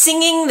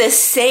 singing the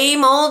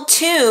same old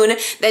tune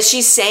that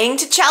she's saying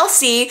to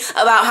Chelsea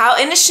about how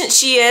innocent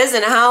she is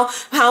and how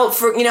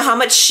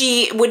much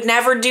she would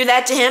never do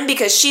that to him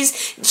because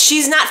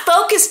she's not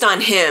focused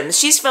on him.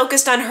 She's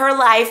focused on her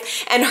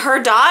life and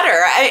her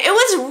daughter. It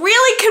was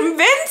really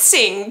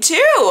convincing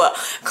too.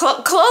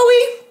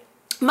 Chloe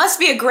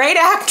must be a great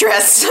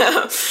actress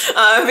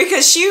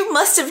because she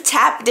must have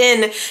tapped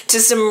in to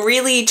some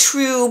really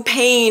true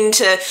pain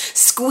to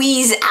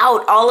squeeze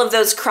out all of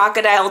those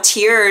crocodile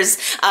tears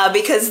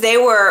because they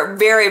were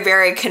very,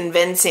 very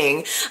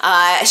convincing.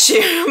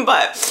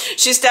 But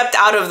she stepped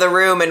out of the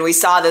room and we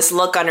saw this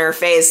look on her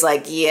face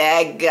like, yeah,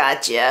 I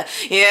gotcha.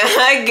 Yeah,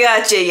 I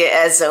gotcha, you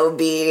SOB.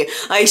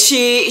 Like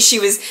she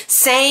was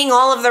saying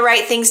all of the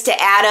right things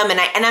to Adam and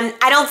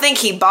I don't think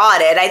he bought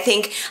it. I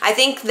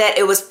think that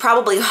it was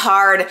probably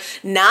hard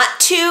not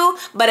to,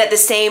 but at the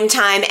same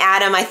time,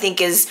 Adam, I think,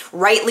 is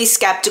rightly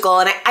skeptical,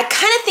 and I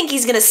kind of think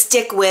he's going to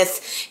stick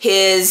with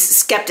his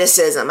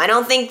skepticism. I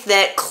don't think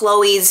that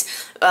Chloe's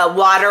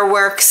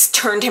waterworks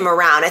turned him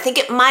around. I think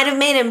it might have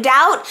made him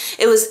doubt.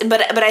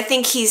 But I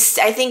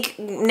think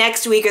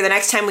next week or the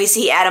next time we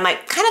see Adam, I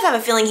kind of have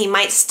a feeling he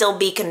might still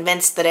be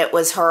convinced that it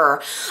was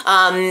her.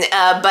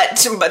 But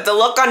the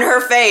look on her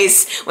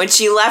face when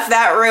she left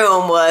that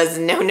room was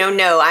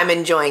no, I'm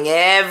enjoying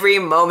every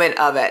moment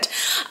of it.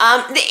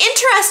 The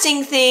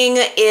interesting thing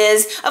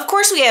is, of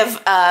course, we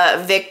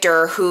have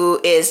Victor who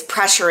is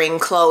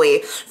pressuring Chloe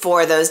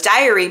for those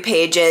diary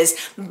pages,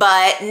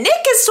 but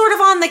Nick is sort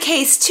of on the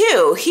case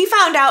too. He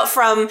found out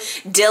from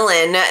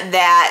Dylan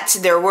that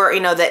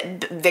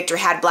that Victor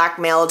had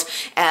blackmailed,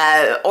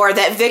 or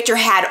that Victor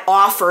had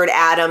offered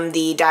Adam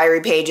the diary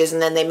pages and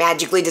then they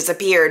magically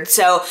disappeared.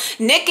 So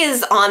Nick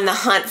is on the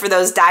hunt for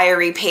those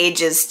diary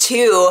pages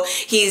too.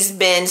 He's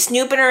been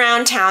snooping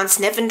around town,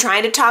 sniffing,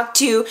 trying to talk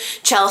to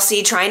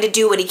Chelsea, trying to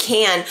do what he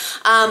can.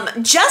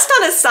 Just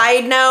on a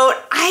side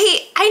note,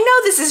 I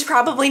know this is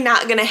probably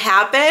not going to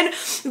happen,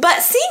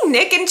 but seeing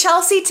Nick and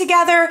Chelsea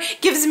together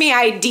gives me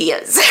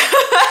ideas.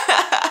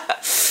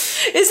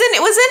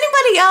 Was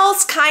anybody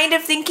else kind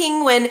of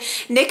thinking when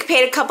Nick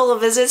paid a couple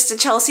of visits to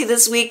Chelsea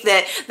this week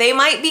that they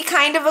might be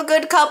kind of a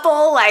good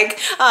couple? Like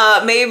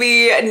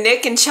maybe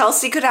Nick and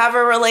Chelsea could have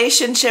a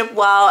relationship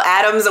while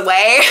Adam's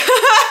away?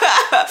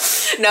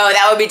 No,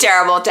 that would be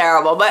terrible.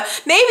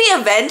 But maybe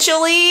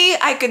eventually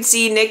I could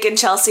see Nick and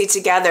Chelsea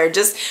together.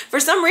 Just for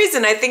some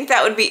reason, I think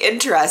that would be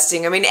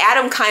interesting. I mean,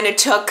 Adam kind of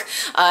took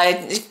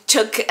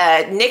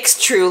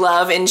Nick's true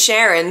love in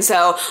Sharon,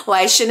 so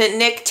why shouldn't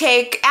Nick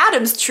take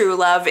Adam's true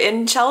love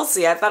in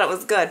Chelsea? I thought it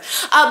was good.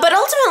 But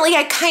ultimately,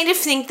 I kind of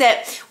think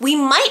that we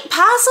might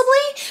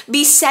possibly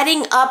be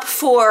setting up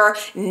for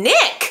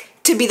Nick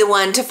to be the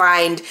one to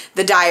find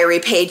the diary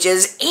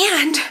pages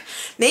and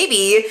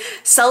maybe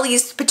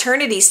Sully's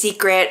paternity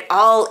secret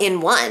all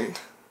in one.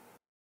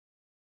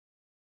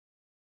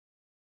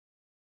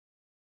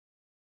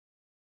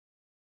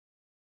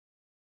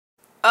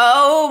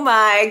 Oh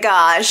my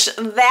gosh,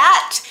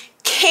 that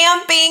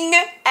camping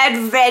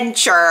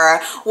adventure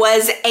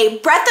was a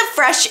breath of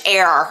fresh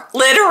air,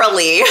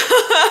 literally.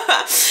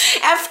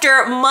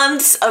 After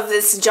months of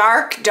this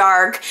dark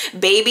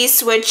baby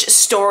switch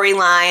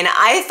storyline,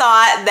 I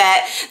thought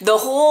that the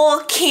whole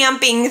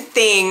camping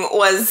thing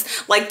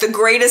was like the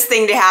greatest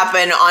thing to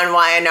happen on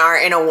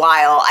YNR in a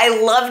while.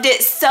 I loved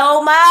it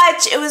so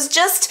much. It was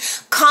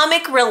just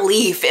comic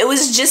relief. It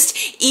was just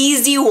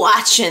easy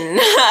watching.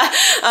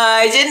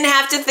 I didn't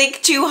have to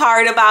think too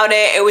hard about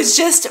it. It was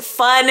just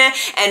fun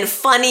and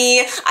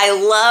funny. I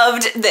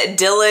loved that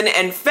Dylan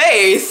and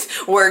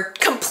Faith were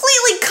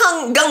completely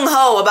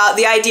gung-ho about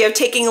the idea of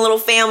taking a little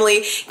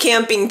family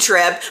camping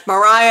trip.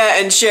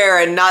 Mariah and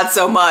Sharon, not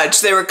so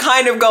much. They were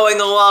kind of going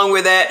along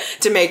with it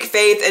to make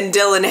Faith and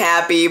Dylan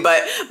happy,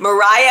 but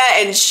Mariah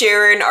and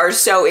Sharon are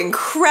so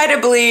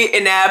incredibly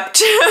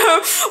inept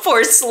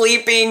for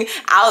sleeping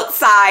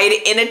outside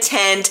in a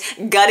tent,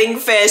 gutting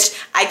fish.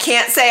 I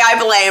can't say I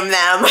blame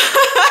them.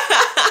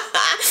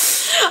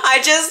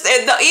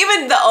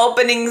 Even the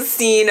opening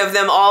scene of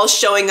them all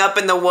showing up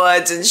in the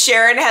woods and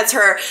Sharon has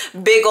her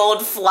big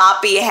old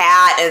floppy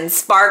hat and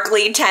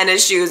sparkly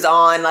tennis shoes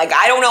on. Like,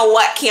 I don't know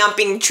what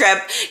camping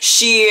trip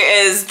she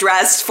is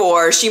dressed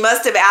for. She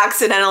must have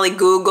accidentally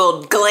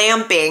Googled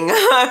glamping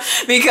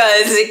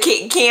because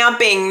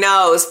camping,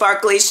 no.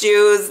 Sparkly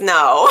shoes,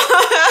 no.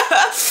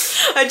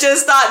 I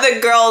just thought the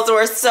girls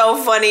were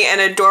so funny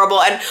and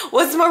adorable. And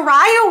was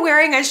Mariah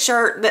wearing a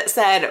shirt that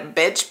said,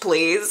 "Bitch,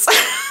 please"?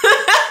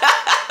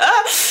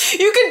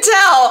 You could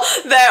tell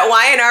that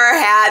Y&R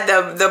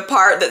had the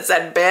part that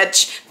said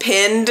 "bitch"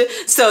 pinned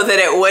so that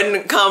it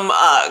wouldn't come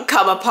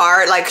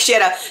apart. Like she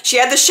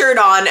had the shirt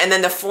on and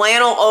then the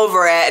flannel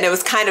over it, and it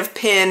was kind of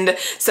pinned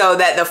so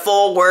that the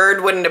full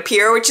word wouldn't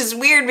appear, which is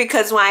weird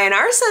because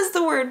Y&R says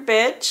the word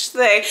 "bitch."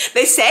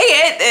 They say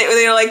it.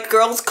 They're like,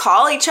 girls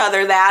call each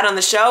other that on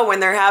the show when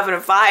they're having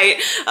a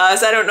fight.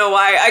 So I don't know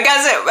why. I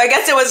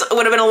guess it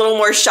would have been a little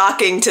more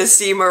shocking to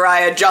see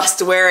Mariah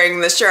just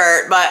wearing the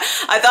shirt, but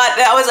I thought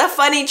that was a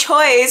funny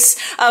choice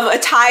of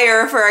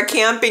attire for a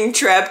camping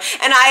trip.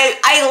 And I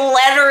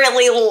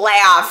literally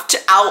laughed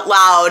out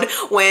loud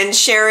when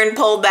Sharon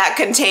pulled that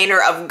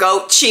container of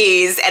goat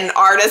cheese and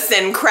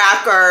artisan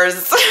crackers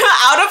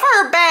out of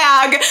her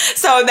bag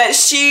so that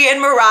she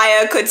and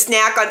Mariah could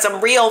snack on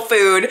some real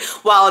food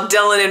while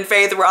Dylan and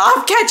Faith were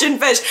off catching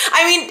fish.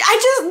 I mean,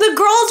 the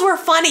girls were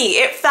funny.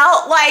 It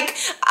felt like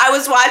I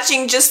was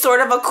watching just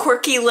sort of a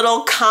quirky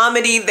little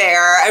comedy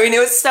there. I mean, it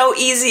was so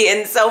easy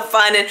and so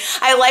fun, and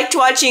I liked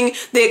watching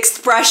the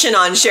expression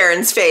on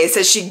Sharon's face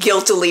as she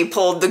guiltily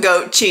pulled the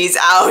goat cheese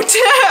out.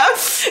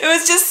 It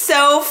was just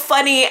so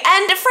funny, and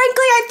frankly,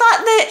 I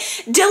thought that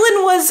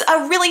Dylan was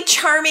a really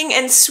charming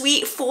and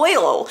sweet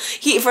foil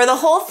for the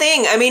whole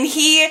thing. I mean,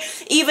 he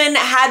even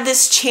had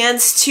this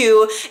chance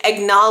to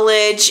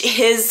acknowledge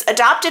his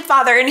adopted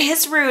father and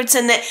his roots,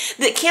 and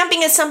that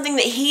camping is something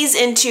that he's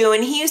into,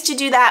 and he used to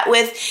do that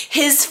with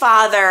his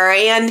father,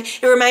 and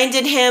it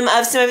reminded him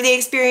of some of the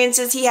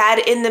experiences he had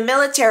in the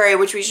military,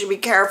 which we should be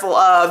careful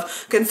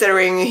of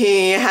considering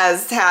he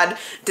has had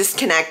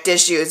disconnect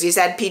issues. He's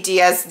had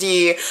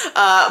PTSD,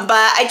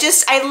 but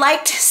I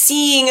liked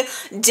seeing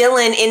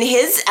Dylan in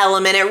his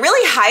element. It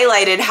really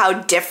highlighted how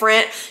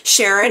different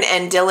Sharon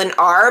and Dylan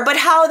are, but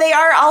how they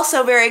are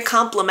also very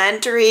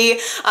complementary.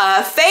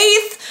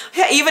 Faith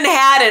even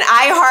had an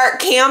I Heart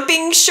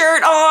Camping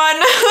shirt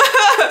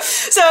on.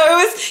 So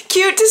it was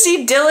cute to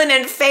see Dylan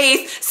and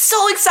Faith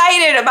so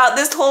excited about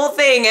this whole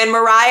thing, and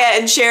Mariah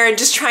and Sharon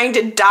just trying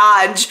to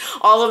dodge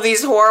all of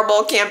these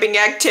horrible camping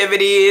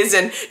activities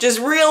and just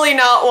really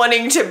not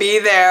wanting to be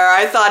there.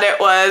 I thought it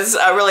was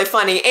really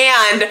funny.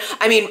 And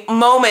I mean,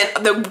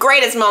 the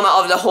greatest moment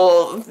of the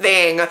whole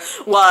thing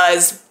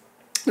was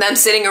them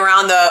sitting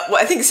around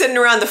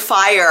the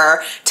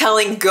fire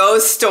telling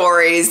ghost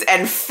stories,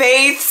 and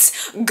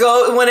Faith's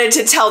wanted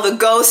to tell the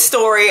ghost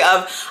story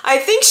of, I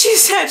think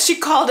she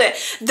called it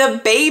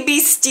the baby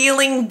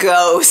stealing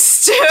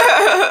ghost.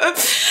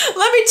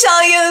 Let me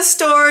tell you the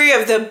story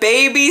of the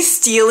baby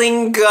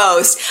stealing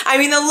ghost. I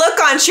mean, the look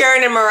on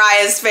Sharon and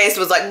Mariah's face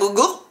was like,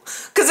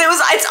 because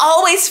it's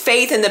always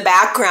Faith in the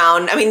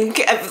background. I mean,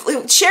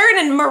 Sharon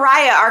and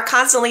Mariah are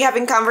constantly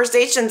having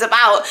conversations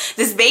about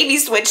this baby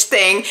switch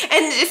thing,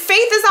 and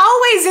Faith is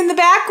always in the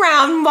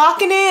background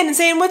walking in and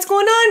saying, "What's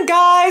going on,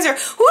 guys?" Or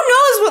who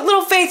knows what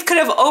little Faith could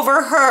have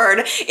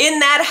overheard in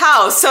that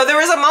house. So there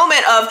was a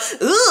moment of,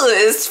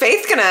 is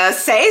Faith gonna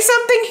say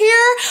something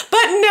here?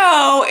 But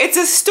no, it's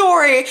a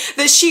story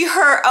that she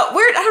heard.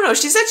 I don't know.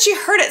 She said she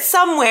heard it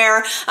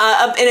somewhere,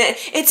 and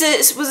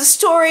it was a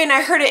story, and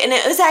I heard it, and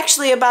it was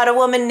actually about a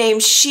woman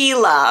named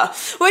Sheila,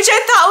 which I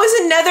thought was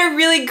another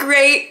really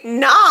great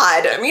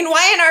nod. I mean,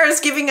 Y&R is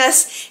giving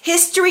us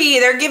history.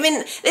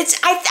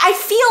 I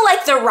feel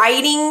like the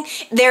writing,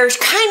 they're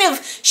kind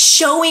of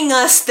showing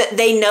us that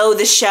they know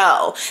the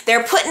show.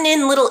 They're putting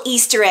in little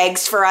Easter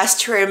eggs for us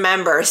to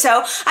remember.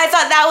 So I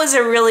thought that was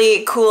a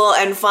really cool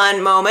and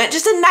fun moment.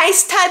 Just a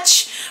nice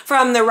touch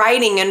from the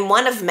writing, and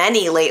one of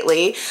many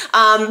lately.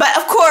 But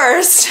of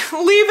course,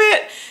 leave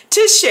it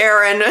to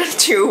Sharon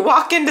to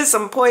walk into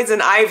some poison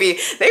ivy.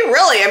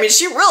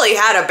 She really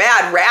had a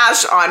bad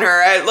rash on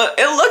her.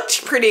 It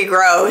looked pretty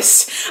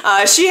gross.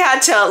 She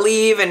had to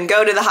leave and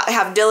go to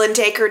have Dylan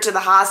take her to the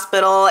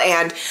hospital,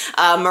 and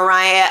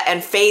Mariah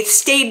and Faith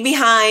stayed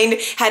behind,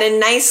 had a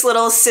nice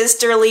little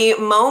sisterly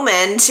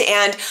moment,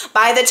 and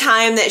by the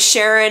time that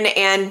Sharon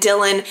and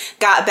Dylan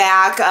got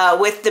back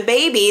with the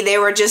baby, they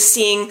were just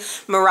seeing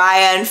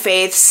Mariah and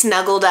Faith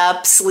snuggled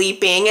up,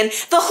 sleeping, and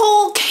the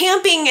whole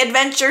camping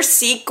adventure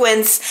sequence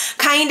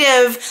kind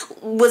of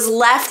was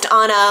left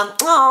on a,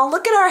 oh,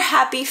 look at our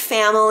happy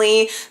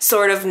family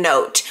sort of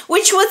note,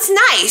 which was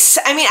nice.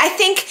 I mean, I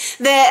think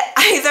that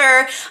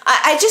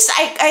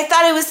I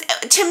thought it was,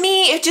 to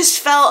me, it just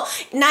felt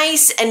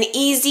nice and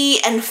easy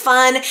and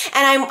fun. And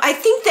I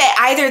think that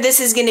either this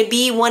is going to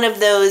be one of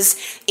those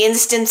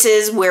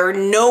instances where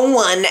no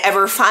one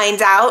ever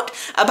finds out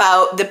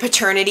about the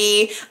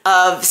paternity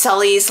of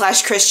Sully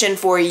 / Christian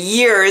for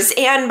years.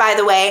 And by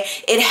the way,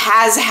 it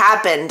has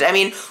happened. I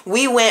mean,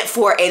 we went went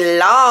for a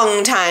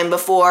long time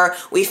before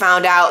we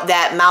found out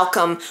that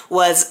Malcolm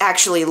was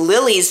actually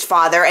Lily's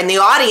father, and the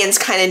audience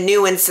kind of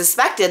knew and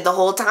suspected the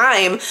whole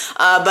time,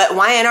 but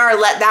Y&R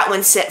let that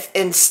one sit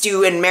and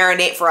stew and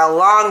marinate for a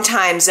long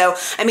time. So,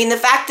 I mean, the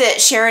fact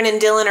that Sharon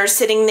and Dylan are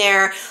sitting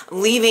there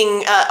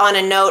leaving on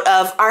a note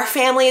of, our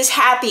family is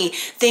happy,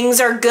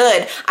 things are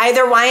good,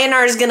 either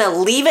Y&R is gonna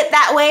leave it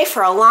that way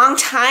for a long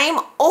time,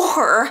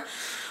 or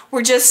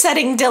we're just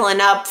setting Dylan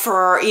up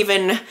for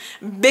even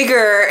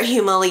bigger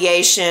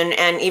humiliation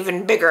and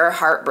even bigger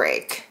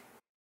heartbreak.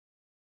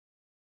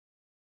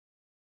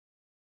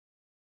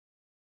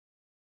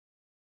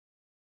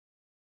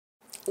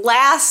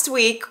 Last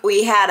week,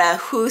 we had a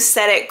Who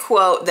Said It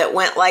quote that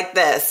went like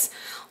this: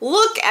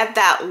 "Look at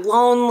that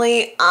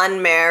lonely,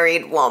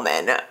 unmarried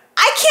woman."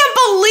 I can't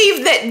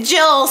believe that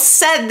Jill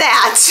said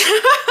that.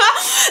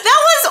 That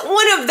was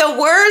one of the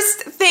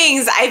worst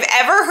things I've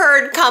ever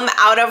heard come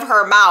out of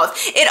her mouth.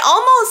 It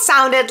almost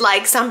sounded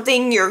like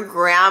something your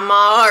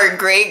grandma or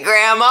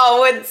great-grandma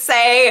would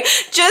say,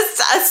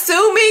 just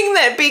assuming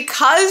that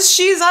because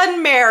she's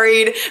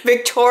unmarried,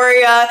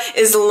 Victoria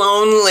is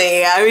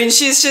lonely. I mean,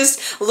 she's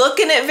just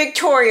looking at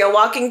Victoria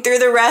walking through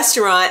the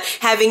restaurant,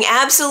 having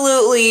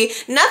absolutely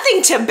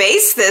nothing to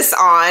base this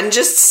on,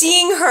 just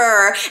seeing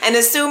her and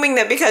assuming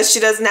that because she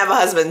doesn't have a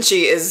husband,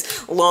 she is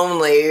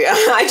lonely.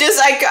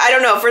 I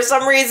don't know, for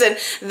some reason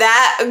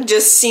that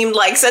just seemed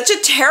like such a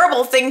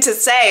terrible thing to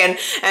say,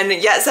 and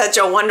yet such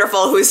a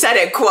wonderful Who Said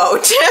It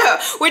quote,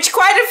 which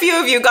quite a few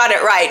of you got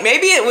it right.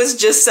 Maybe it was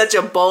just such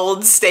a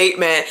bold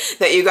statement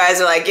that you guys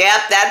are like,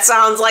 yep, that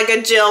sounds like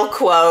a Jill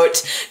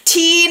quote.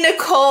 T,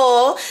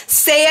 Nicole,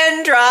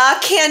 Sandra,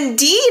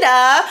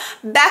 Candida,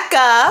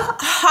 Becca,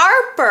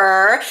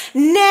 Harper,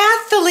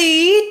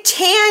 Nathalie,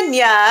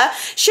 Tanya,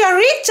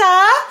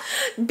 Sharita,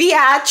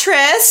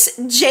 Beatrice,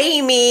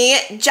 Jamie,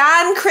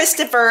 John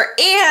Christopher,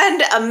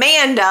 and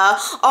Amanda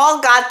all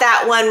got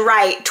that one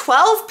right.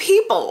 12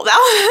 people.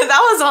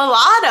 That was a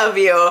lot of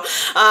you.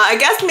 I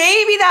guess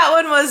maybe that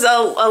one was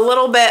a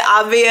little bit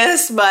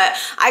obvious, but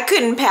I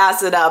couldn't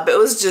pass it up. It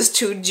was just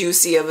too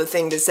juicy of a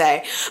thing to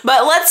say.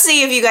 But let's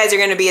see if you guys are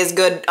going to be as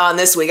good on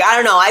this week. I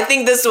don't know. I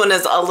think this one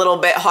is a little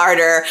bit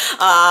harder.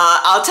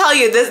 I'll tell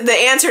you, the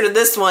answer to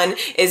this one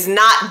is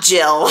not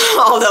Jill,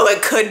 although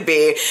it could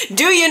be.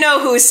 Do you know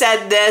who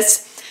said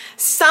this?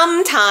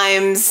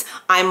 Sometimes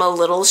I'm a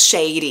little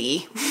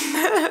shady.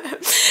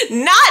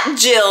 Not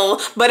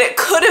Jill, but it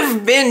could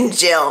have been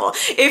Jill.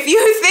 If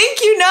you think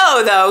you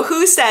know, though,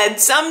 who said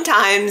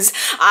sometimes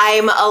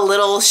I'm a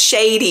little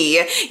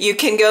shady, you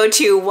can go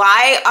to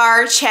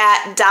yrchat.com,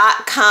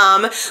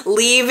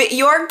 leave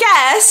your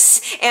guess,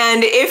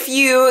 and if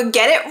you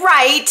get it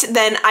right,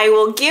 then I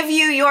will give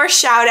you your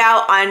shout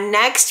out on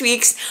next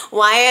week's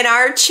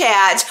Y&R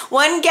chat.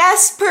 One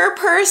guess per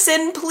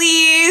person,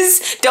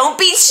 please. Don't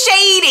be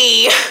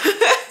shady.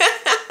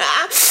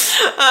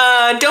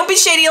 Don't be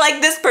shady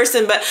like this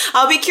person, but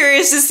I'll be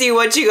curious to see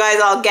what you guys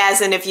all guess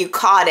and if you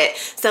caught it.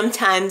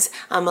 Sometimes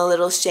I'm a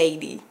little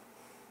shady.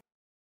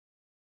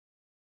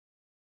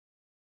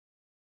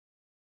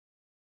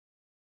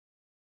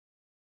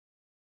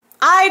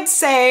 I'd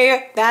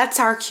say that's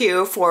our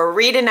cue for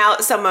reading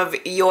out some of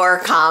your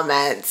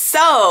comments.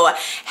 So,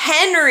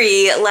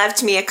 Henry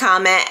left me a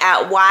comment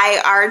at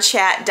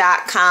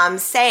yrchat.com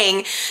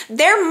saying,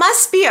 there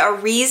must be a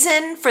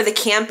reason for the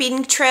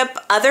camping trip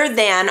other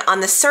than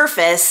on the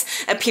surface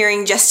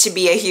appearing just to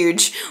be a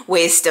huge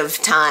waste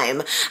of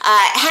time.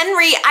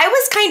 Henry, I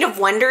was kind of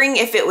wondering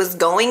if it was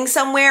going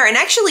somewhere, and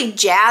actually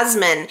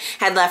Jasmine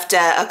had left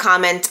a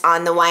comment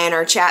on the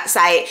Y&R chat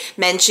site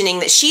mentioning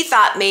that she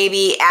thought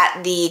maybe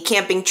at the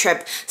camping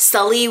trip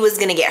Sully was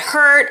going to get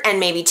hurt and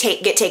maybe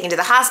get taken to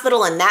the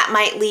hospital, and that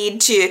might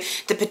lead to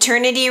the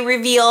paternity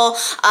reveal.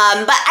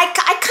 But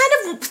I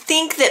kind of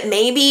think that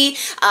maybe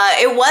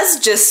it was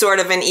just sort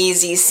of an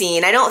easy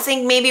scene. I don't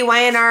think maybe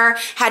Y&R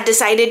had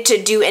decided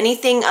to do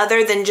anything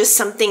other than just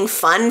something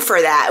fun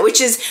for that, which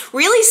is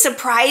really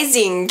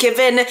surprising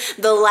given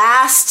the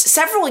last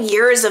several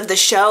years of the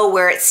show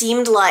where it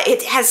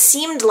has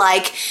seemed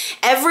like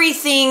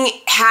everything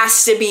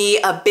has to be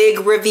a big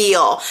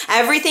reveal.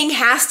 Everything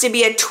has to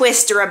be a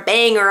twist or a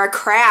bang or a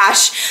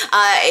crash.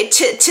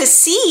 To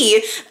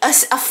see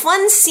a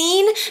fun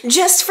scene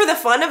just for the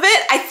fun of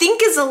it, I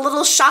think is a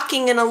little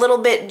shocking and a little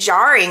bit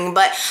jarring,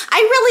 but I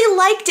really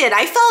liked it.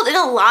 I felt in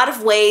a lot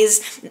of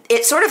ways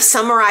it sort of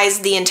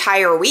summarized the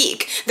entire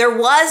week. There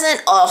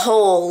wasn't a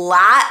whole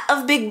lot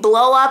of big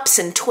blow-ups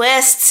and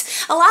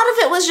twists. A lot of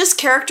it was just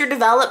character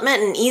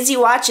development and easy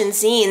watching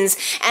scenes,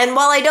 and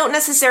while I don't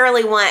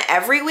necessarily want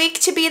every week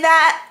to be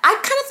that, I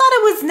kind of thought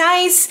it was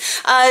nice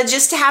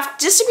just to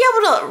be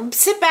able to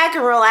sit back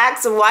and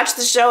relax and watch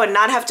the show and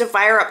not have to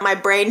fire up my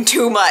brain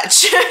too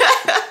much.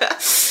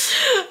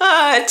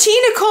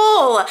 T.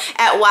 Nicole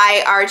at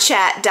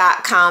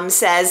yrchat.com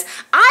says,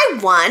 I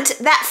want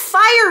that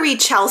fiery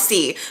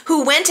Chelsea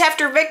who went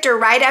after Victor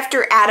right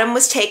after Adam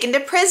was taken to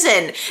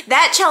prison.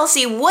 That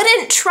Chelsea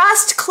wouldn't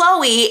trust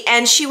Chloe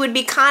and she would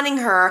be conning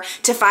her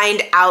to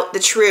find out the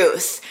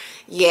truth.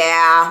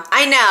 Yeah,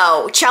 I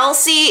know.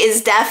 Chelsea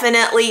is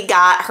definitely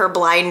got her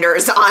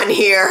blinders on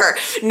here.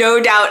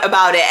 No doubt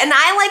about it. And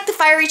I like the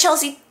fiery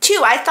Chelsea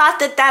too. I thought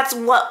that that's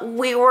what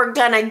we were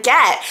gonna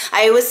get.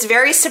 I was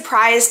very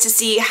surprised to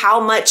see how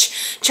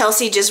much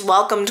Chelsea just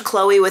welcomed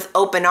Chloe with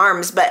open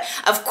arms, but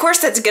of course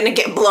that's gonna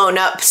get blown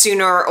up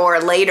sooner or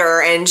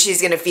later and she's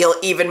gonna feel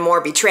even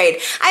more betrayed.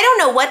 I don't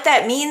know what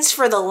that means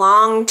for the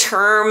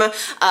long-term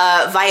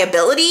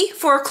viability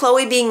for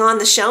Chloe being on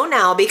the show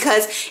now,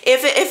 because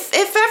if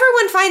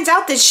everyone finds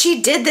out that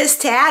she did this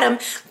to Adam,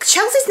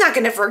 Chelsea's not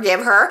gonna forgive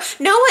her.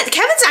 No one,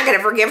 Kevin's not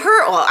gonna forgive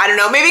her. Well, I don't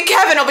know, maybe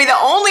Kevin will be the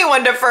only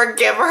one to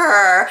forgive her.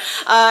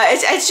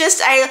 It's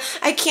just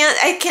I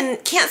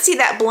can't see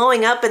that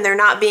blowing up and there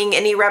not being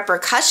any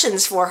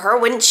repercussions for her.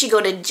 Wouldn't she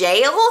go to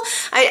jail?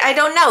 I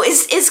don't know.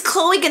 Is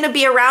Chloe going to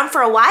be around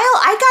for a while?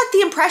 I got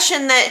the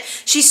impression that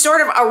she's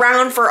sort of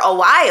around for a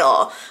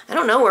while. I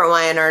don't know where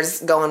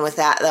YNR's going with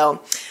that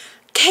though.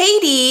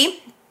 Katie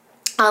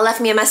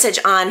left me a message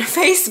on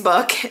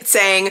Facebook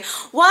saying,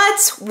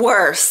 what's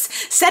worse,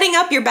 setting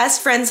up your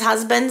best friend's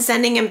husband,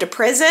 sending him to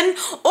prison,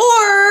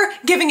 or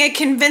giving a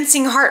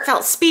convincing,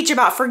 heartfelt speech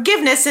about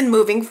forgiveness and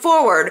moving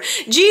forward?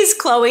 Geez,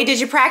 Chloe, did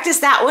you practice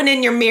that one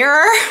in your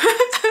mirror?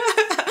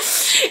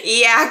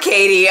 Yeah,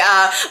 Katie.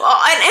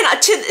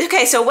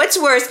 Okay, so what's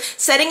worse,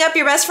 setting up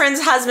your best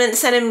friend's husband,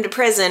 send him to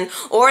prison,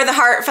 or the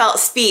heartfelt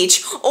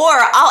speech, or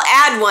I'll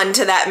add one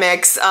to that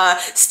mix,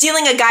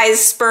 stealing a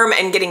guy's sperm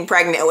and getting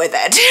pregnant with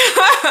it.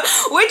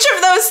 Which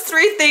of those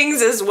three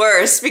things is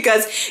worse?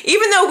 Because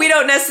even though we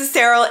don't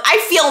necessarily, I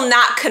feel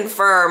not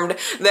confirmed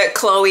that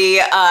Chloe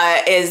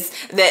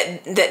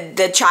that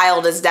the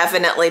child is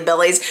definitely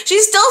Billy's. She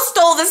still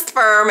stole the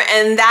sperm,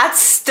 and that's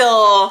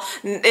still,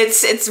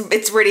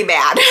 it's pretty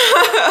bad.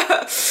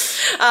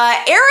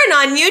 Erin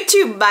on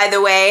YouTube, by the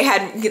way,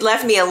 had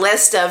left me a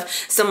list of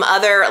some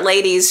other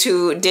ladies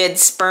who did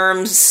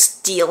sperm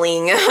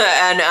stealing,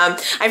 and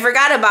I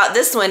forgot about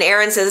this one.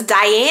 Erin says,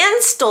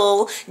 Diane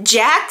stole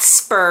Jack's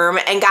sperm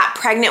and got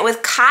pregnant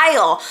with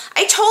Kyle.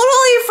 I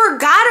totally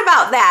forgot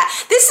about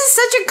that. This is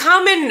such a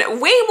common,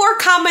 way more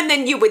common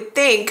than you would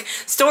think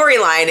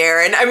storyline,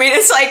 Erin. I mean,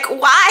 it's like,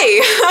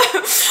 why?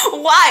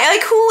 Why?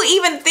 Like, who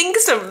even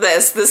thinks of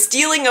this? The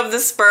stealing of the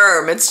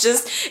sperm. It's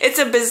just, it's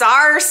a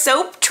bizarre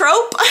soap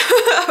trope.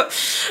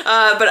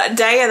 But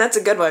Diane, that's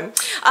a good one.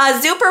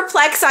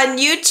 Zuperplex on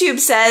YouTube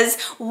says,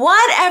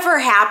 whatever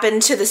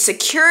happened to the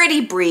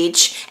security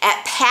breach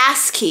at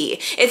Passkey?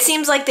 It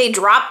seems like they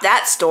dropped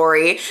that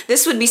story.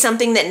 This would be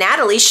something that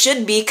Natalie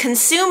should be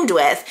consumed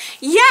with.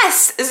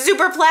 Yes,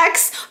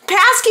 Zuperplex,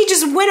 Passkey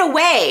just went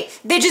away.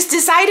 They just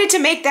decided to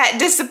make that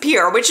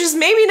disappear, which is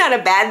maybe not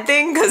a bad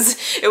thing because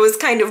it was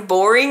kind of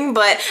boring,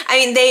 but I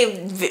mean,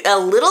 they a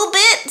little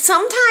bit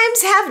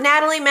sometimes have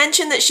Natalie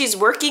mention that she's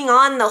working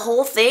on the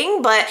whole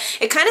thing, but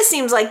it kind of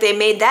seems like they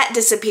made that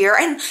disappear.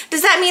 And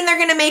does that mean they're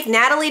going to make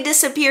Natalie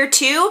disappear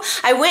too?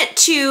 I went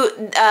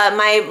to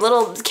my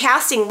little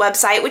casting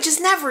website, which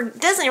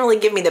doesn't really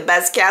give me the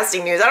best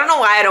casting news. I don't know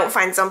why I don't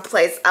find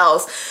someplace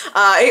else.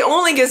 It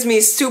only gives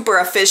me super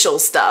official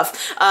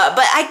stuff.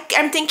 But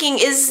I'm thinking,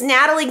 is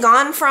Natalie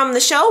gone from the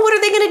show? What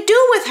are they going to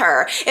do with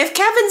her? If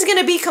Kevin's going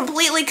to be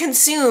completely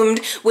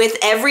consumed with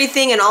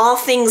everything and all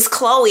things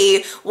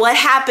Chloe, what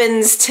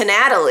happens to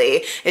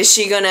Natalie? Is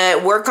she going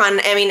to work on,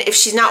 I mean, if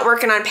she's not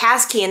working on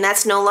Passkey and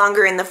that's no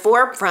longer in the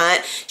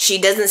forefront, she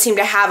doesn't seem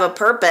to have a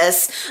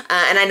purpose.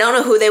 And I don't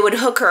know who they would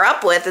hook her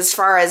up with as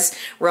far as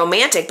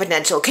romantic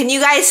potential. Can you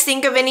guys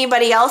think of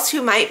anybody else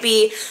who might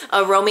be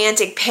a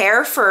romantic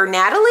pair for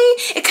Natalie?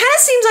 It kind of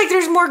seems like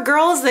there's more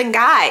girls than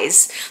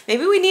guys.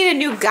 Maybe we need a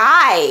new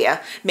guy.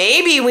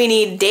 Maybe we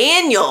need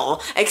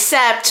Daniel.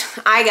 Except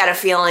I got a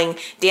feeling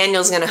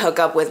Daniel's going to hook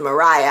up with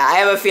Mariah. I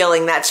have a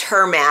feeling that's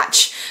her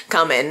match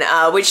coming,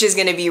 which is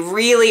going to be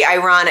really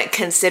ironic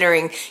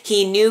considering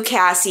he knew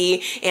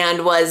Cassie and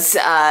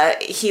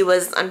he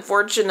was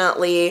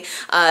unfortunately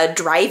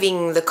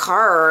driving the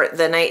car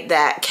the night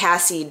that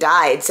Cassie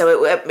died. So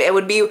it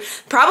would be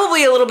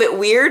probably a little bit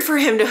weird for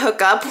him to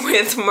hook up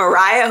with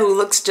Mariah, who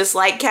looks just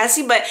like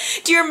Cassie. But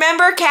do you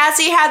remember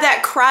Cassie had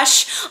that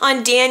crush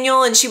on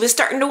Daniel and she was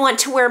starting to want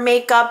to wear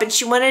makeup and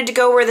she wanted to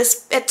go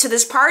to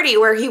this party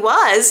where he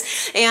was,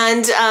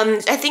 and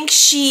I think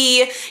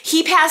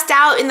he passed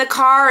out in the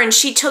car and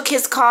she took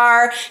his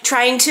car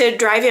trying to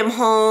drive him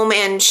home,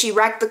 and she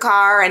wrecked the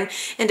car and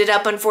ended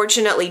up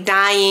unfortunately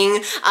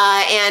dying,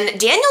 and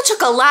Daniel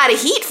took a lot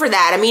of heat for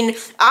that. I mean,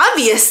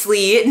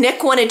 obviously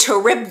Nick wanted to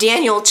rip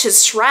Daniel to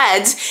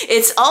shreds.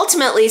 It's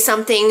ultimately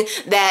something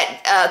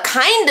that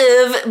kind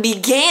of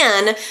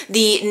began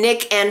the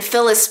Nick and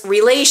Phyllis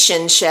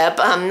relationship,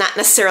 not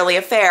necessarily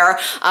affair,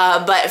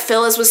 but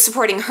Phyllis was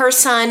supporting her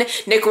son.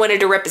 Nick wanted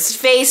to rip his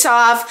face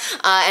off,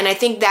 and I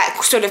think that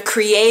sort of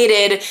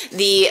created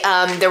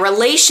the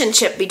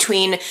relationship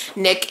between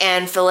Nick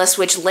and Phyllis,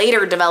 which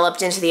later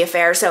developed into the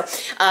affair. So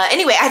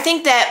anyway, I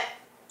think that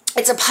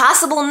It's a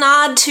possible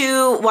nod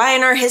to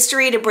YNR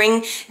history to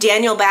bring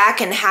Daniel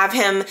back and have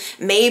him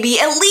maybe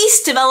at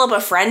least develop a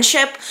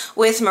friendship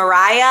with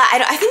Mariah.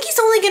 I think he's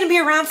only going to be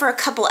around for a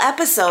couple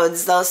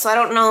episodes, though, so I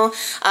don't know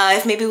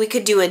if maybe we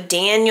could do a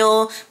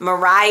Daniel,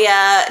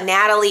 Mariah,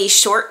 Natalie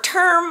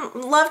short-term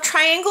love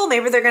triangle.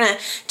 Maybe they're going to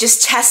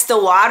just test the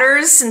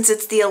waters since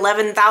it's the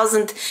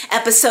 11,000th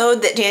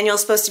episode that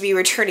Daniel's supposed to be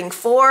returning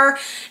for.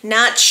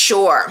 Not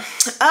sure.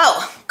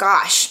 Oh,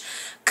 gosh.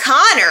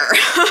 Connor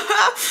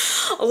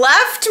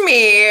left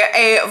me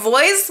a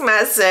voice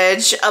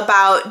message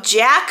about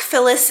Jack,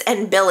 Phyllis,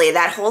 and Billy,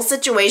 that whole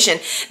situation.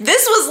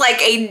 This was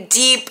like a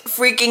deep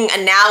freaking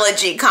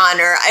analogy,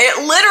 Connor.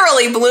 It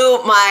literally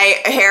blew my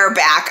hair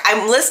back.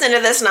 I'm listening to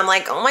this and I'm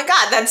like, oh my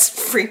God, that's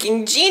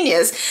freaking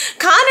genius.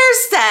 Connor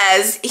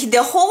says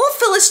the whole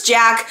Phyllis,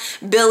 Jack,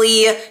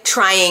 Billy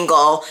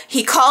triangle,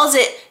 he calls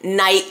it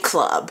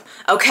nightclub,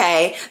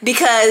 okay?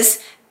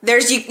 Because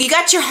there's you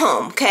got your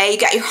home, okay? You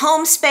got your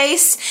home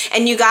space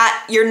and you got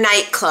your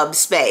nightclub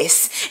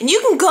space. And you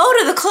can go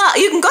to the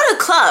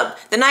club,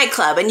 the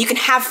nightclub, and you can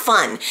have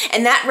fun.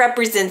 And that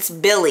represents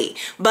Billy.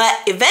 But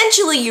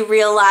eventually you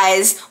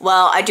realize,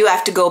 well, I do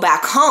have to go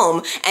back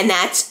home, and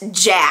that's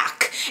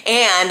Jack.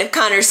 And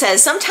Connor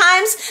says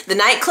sometimes the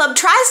nightclub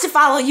tries to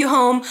follow you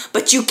home,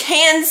 but you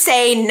can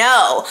say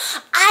no.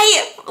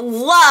 I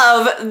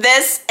love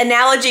this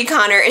analogy,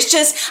 Connor. It's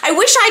just, I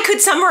wish I could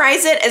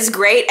summarize it as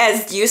great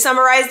as you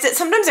summarized it.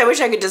 Sometimes I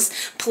wish I could just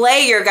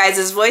play your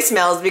guys'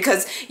 voicemails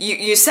because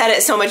you said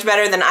it so much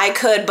better than I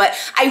could, but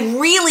I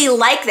really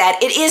like that.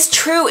 It is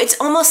true. It's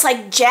almost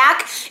like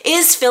Jack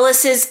is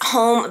Phyllis's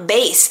home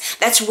base.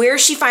 That's where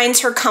she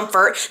finds her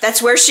comfort.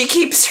 That's where she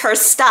keeps her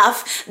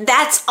stuff.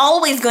 That's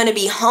always going to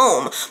be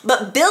home.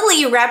 But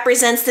Billy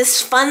represents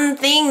this fun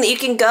thing that you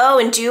can go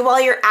and do while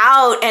you're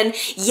out. And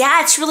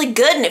yeah, it's really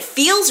good and it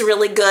feels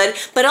really good,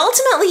 but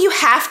ultimately you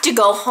have to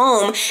go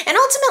home, and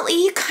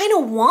ultimately you kind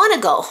of want to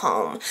go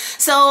home.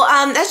 So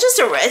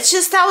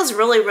that was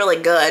really,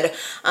 really good.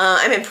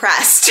 I'm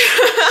impressed.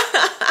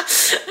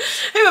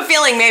 I have a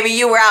feeling maybe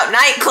you were out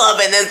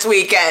nightclubbing this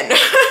weekend.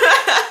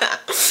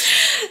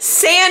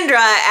 Sandra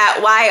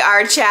at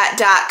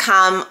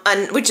yrchat.com,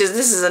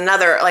 this is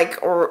another like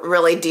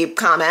really deep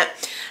comment.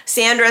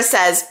 Sandra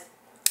says,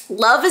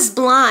 "Love is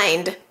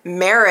blind.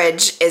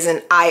 Marriage is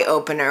an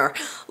eye-opener.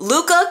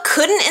 Luca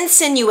couldn't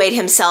insinuate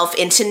himself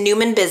into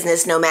Newman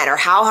business no matter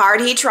how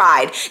hard he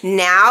tried.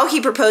 Now he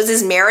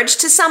proposes marriage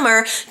to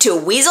Summer to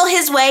weasel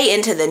his way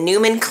into the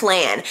Newman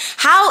clan.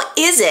 How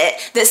is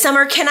it that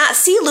Summer cannot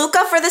see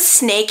Luca for the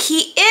snake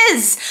he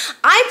is?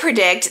 I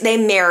predict they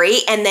marry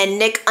and then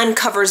Nick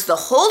uncovers the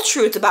whole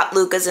truth about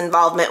Luca's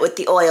involvement with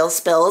the oil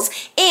spills,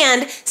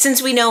 and since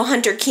we know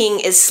Hunter King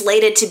is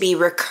slated to be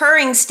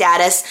recurring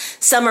status,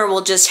 Summer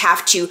will just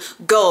have to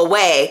go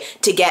away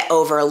to get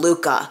over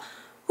Luca."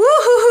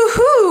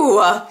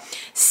 Woo-hoo-hoo-hoo!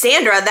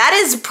 Sandra, that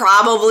is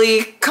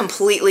probably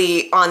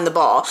completely on the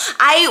ball.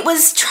 I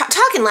was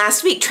talking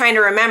last week trying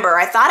to remember.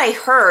 I thought I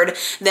heard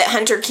that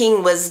Hunter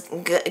King was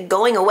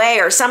going away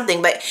or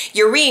something, but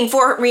you're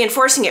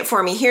reinforcing it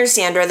for me here,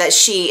 Sandra, that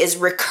she is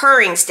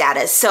recurring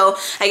status. So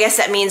I guess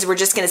that means we're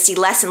just going to see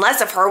less and less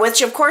of her,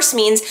 which of course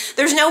means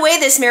there's no way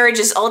this marriage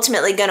is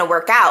ultimately going to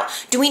work out.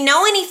 Do we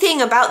know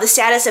anything about the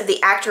status of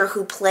the actor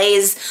who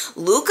plays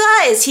Luca?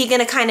 Is he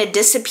going to kind of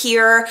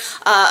disappear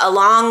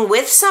along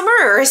with Summer,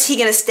 or is he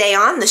going to stay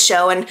on the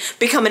show and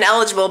become an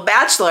eligible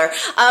bachelor?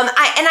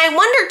 I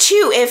wonder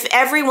too if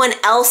everyone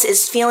else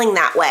is feeling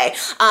that way,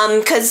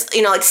 because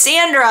like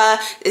Sandra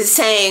is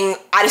saying,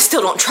 I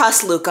still don't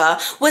trust Luca.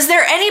 Was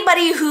there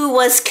anybody who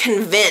was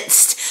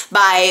convinced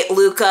by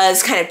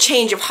Luca's kind of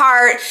change of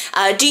heart?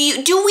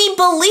 Do we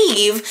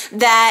believe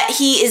that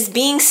he is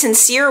being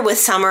sincere with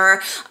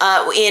Summer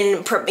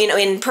in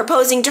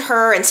proposing to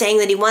her and saying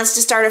that he wants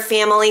to start a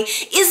family?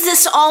 Is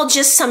this all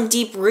just some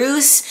deep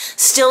ruse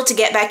still to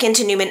get back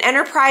into Newman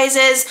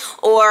Enterprises,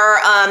 or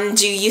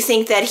do you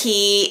think that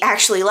he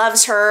actually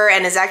loves her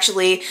and is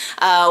actually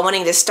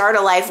wanting to start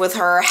a life with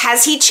her?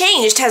 Has he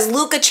changed? Has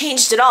Luca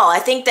changed at all? I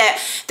think that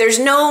there's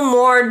no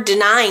more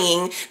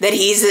denying that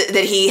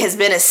he has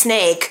been a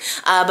snake.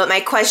 But my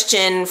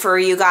question for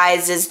you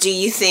guys is, do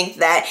you think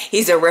that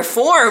he's a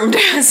reformed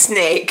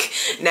snake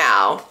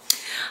now?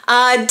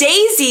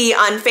 Daisy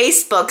on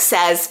Facebook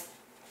says,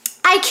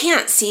 "I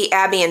can't see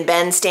Abby and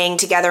Ben staying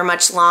together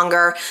much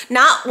longer.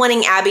 Not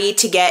wanting Abby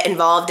to get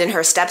involved in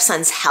her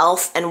stepson's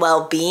health and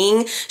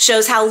well-being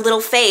shows how little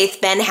faith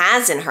Ben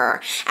has in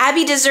her.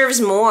 Abby deserves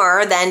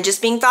more than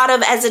just being thought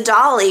of as a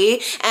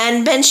dolly,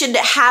 and Ben should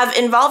have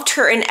involved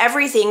her in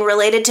everything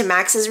related to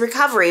Max's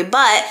recovery,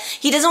 but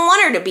he doesn't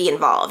want her to be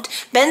involved.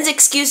 Ben's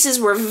excuses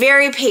were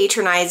very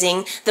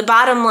patronizing. The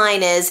bottom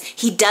line is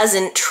he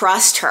doesn't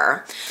trust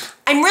her."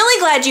 I'm really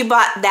glad you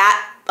brought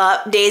that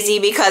up, Daisy,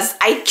 because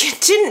I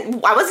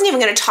wasn't even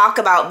going to talk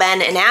about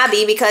Ben and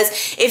Abby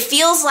because it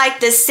feels like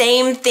the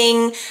same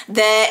thing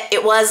that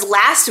it was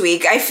last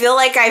week. I feel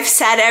like I've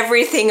said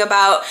everything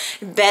about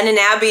Ben and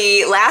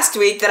Abby last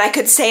week that I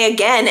could say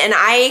again, and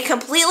I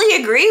completely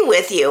agree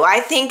with you. I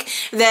think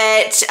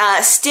that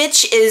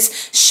Stitch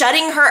is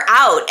shutting her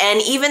out,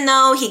 and even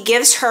though he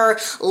gives her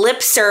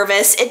lip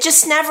service, it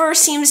just never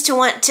seems to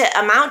want to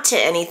amount to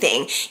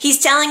anything. He's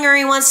telling her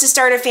he wants to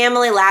start a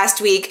family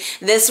last week.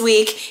 This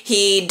week,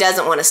 he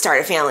doesn't want to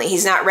start a family.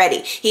 He's not ready.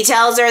 He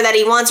tells her that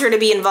he wants her to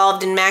be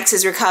involved in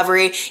Max's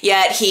recovery,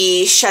 yet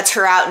he shuts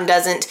her out and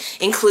doesn't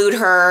include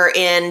her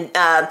in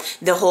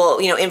the whole,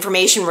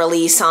 information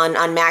release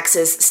on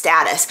Max's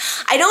status.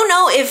 I don't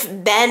know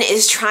if Ben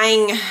is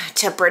trying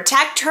to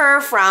protect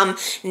her from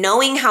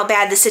knowing how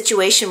bad the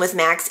situation with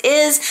Max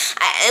is.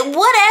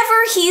 Whatever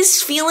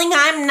he's feeling,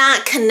 I'm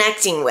not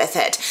connecting with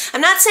it.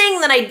 I'm not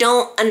saying that I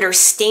don't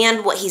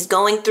understand what he's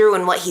going through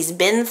and what he's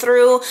been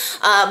through,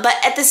 but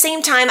at the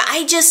same time,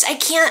 I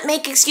can't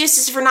make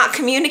excuses for not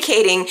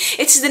communicating.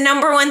 It's the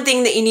number one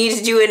thing that you need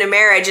to do in a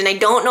marriage, and I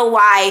don't know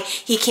why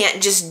he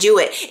can't just do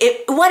it.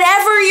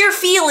 Whatever you're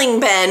feeling,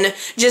 Ben,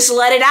 just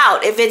let it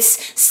out. If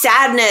it's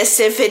sadness,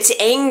 if it's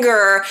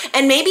anger,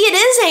 and maybe it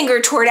is anger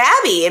toward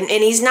Abby, and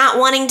he's not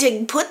wanting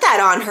to put that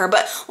on her,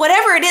 but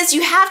whatever it is,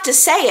 you have to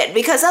say it,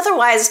 because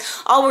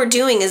otherwise all we're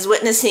doing is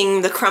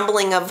witnessing the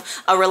crumbling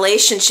of a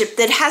relationship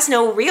that has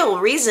no real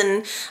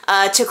reason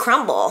to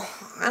crumble.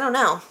 I don't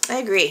know. I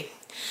agree.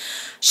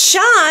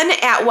 Sean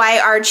at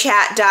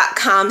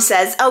yrchat.com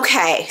says,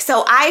 okay,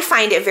 so I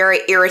find it very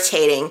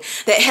irritating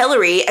that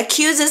Hillary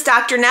accuses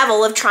Dr.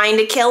 Neville of trying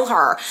to kill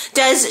her.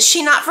 Does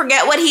she not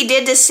forget what he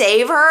did to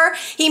save her?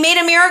 He made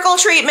a miracle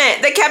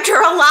treatment that kept her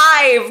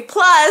alive.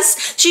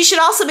 Plus, she should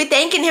also be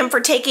thanking him for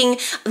taking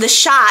the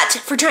shot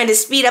for trying to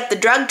speed up the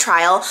drug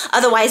trial.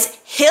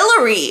 Otherwise,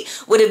 Hillary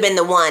would have been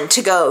the one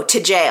to go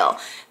to jail.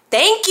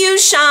 Thank you,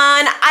 Sean.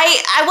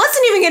 I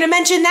wasn't even going to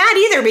mention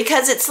that either,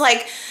 because it's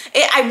like,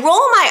 I roll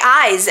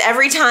my eyes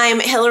every time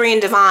Hillary and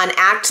Devon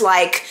act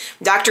like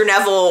Dr.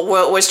 Neville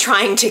was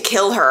trying to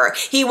kill her.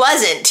 He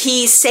wasn't.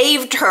 He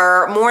saved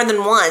her more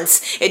than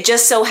once. It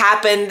just so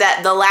happened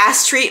that the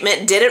last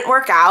treatment didn't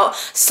work out.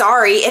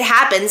 Sorry, it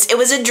happens. It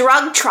was a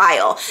drug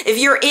trial. If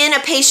you're in a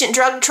patient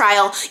drug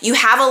trial, you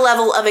have a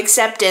level of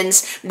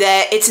acceptance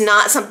that it's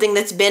not something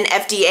that's been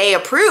FDA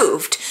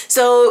approved.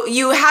 So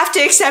you have to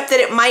accept that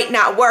it might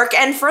not work.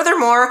 And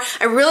furthermore,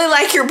 I really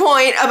like your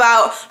point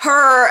about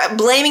her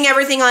blaming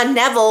everything on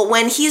Neville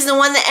when he's the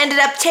one that ended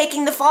up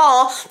taking the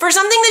fall for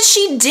something that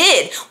she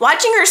did.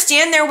 Watching her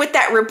stand there with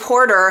that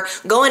reporter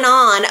going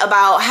on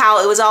about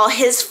how it was all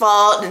his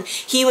fault and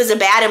he was a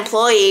bad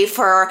employee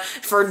for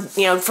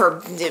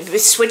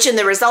switching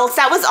the results.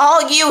 That was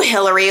all you,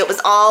 Hillary. It was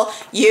all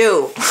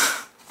you.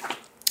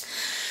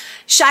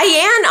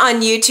 Cheyenne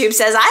on YouTube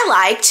says, I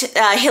liked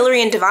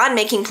Hillary and Devon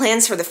making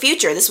plans for the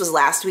future. This was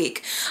last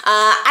week.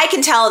 I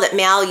can tell that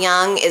Mal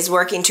Young is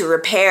working to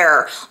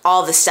repair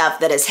all the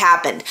stuff that has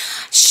happened.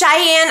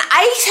 Cheyenne,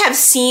 I have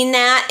seen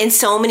that in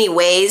so many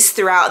ways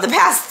throughout the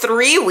past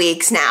 3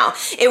 weeks now.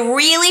 It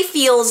really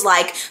feels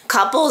like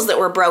couples that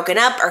were broken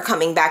up are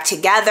coming back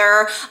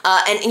together,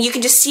 and you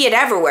can just see it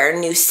everywhere.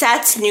 New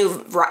sets,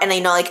 little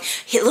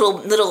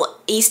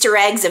Easter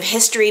eggs of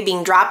history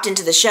being dropped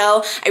into the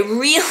show. I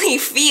really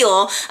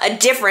feel a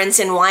difference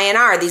in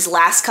Y&R these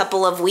last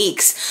couple of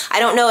weeks.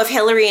 I don't know if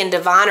Hillary and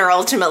Devon are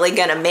ultimately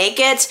going to make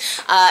it.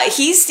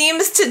 He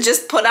seems to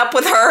just put up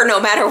with her no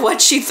matter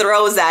what she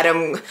throws at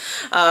him.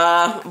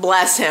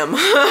 Bless him.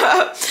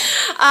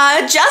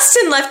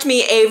 Justin left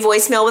me a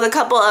voicemail with a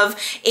couple of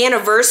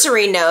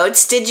anniversary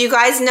notes. Did you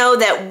guys know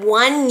that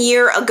 1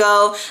 year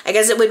ago, I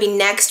guess it would be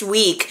next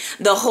week,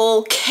 the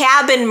whole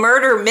cabin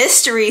murder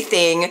mystery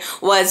thing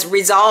was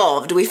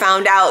resolved? We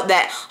found out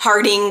that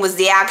Harding was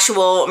the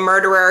actual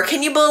murderer.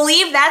 Can you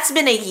believe that's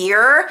been a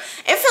year?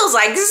 It feels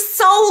like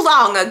so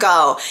long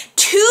ago.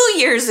 2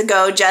 years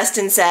ago,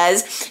 Justin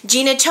says,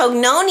 Gina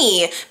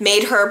Tognoni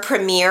made her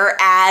premiere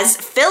as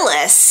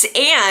Phyllis.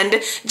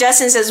 And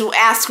Justin says,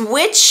 ask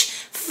which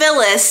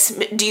Phyllis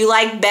do you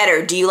like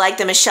better? Do you like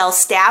the Michelle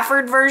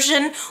Stafford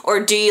version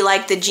or do you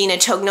like the Gina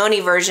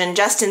Tognoni version?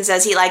 Justin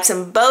says he likes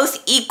them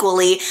both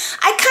equally.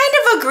 I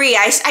kind of agree.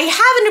 I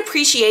have an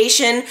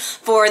appreciation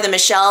for the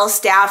Michelle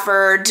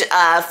Stafford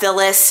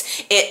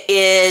Phyllis. It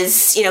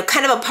is,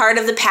 kind of a part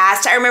of the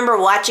past. I remember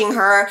watching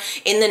her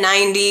in the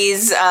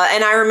 90s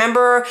and I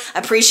remember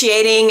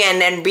appreciating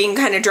and being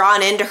kind of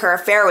drawn into her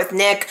affair with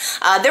Nick.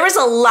 There was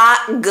a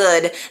lot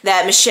good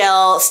that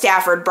Michelle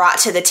Stafford brought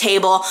to the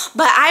table,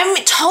 but I'm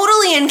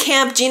totally in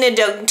camp Gina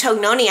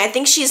Tognoni. I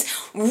think she's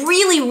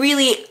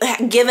really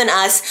given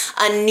us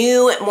a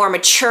new, more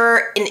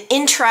mature and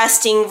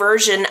interesting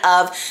version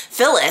of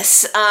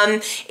Phyllis.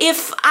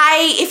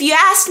 If you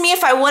asked me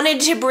if I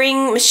wanted to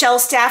bring Michelle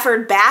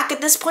Stafford back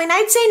at this point,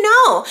 I'd say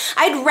no.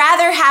 I'd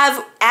rather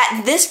have,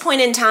 at this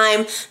point in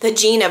time, the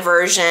Gina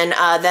version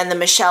than the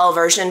Michelle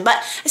version, but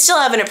I still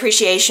have an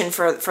appreciation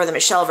for the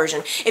Michelle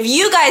version. If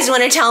you guys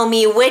want to tell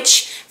me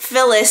which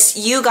Phyllis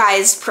you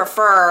guys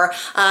prefer,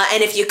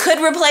 and if you could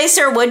replace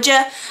her, would you?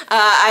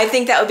 I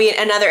think that would be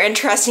another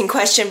interesting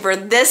question for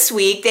this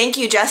week. Thank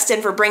you,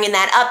 Justin, for bringing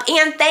that up,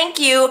 and thank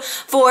you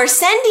for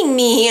sending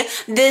me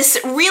this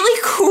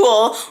really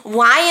cool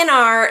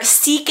Y&R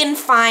Seek and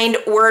Find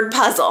word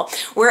puzzle.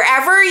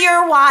 Wherever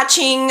you're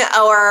watching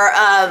or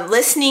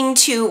listening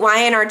to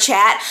Y&R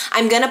Chat,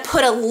 I'm going to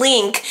put a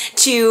link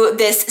to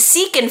this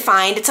Seek and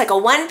Find. It's like a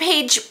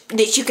one-page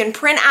that you can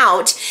print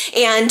out,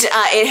 and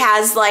it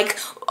has like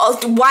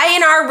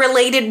Y&R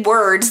related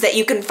words that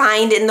you can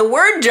find in the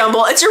word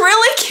jumble. It's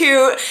really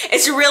cute.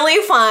 It's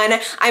really fun.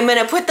 I'm going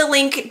to put the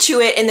link to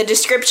it in the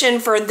description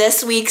for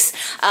this week's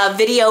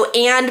video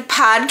and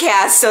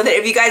podcast, so that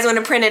if you guys want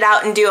to print it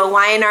out and do a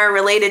Y&R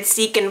related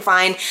Seek and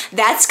Find,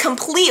 that's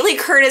completely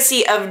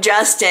courtesy of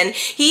Justin.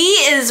 He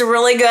is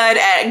really good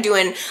at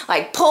doing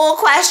like poll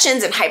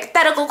questions and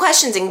hypothetical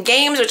questions and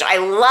games, which I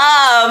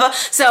love.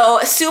 So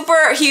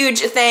super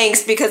huge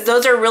thanks, because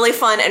those are really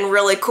fun and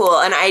really cool,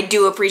 and I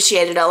do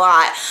appreciate it a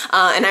lot,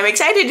 and I'm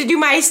excited to do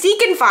my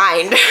Seek and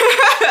Find.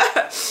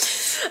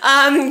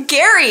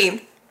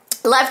 Gary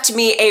left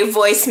me a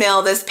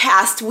voicemail this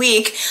past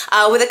week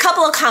with a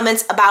couple of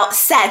comments about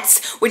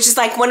sets, which is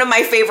like one of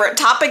my favorite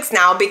topics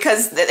now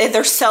because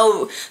there's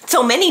so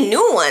many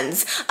new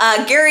ones.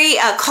 Gary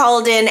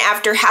called in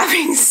after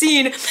having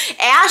seen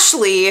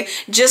Ashley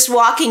just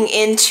walking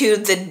into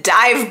the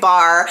dive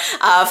bar,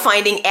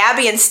 finding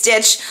Abby and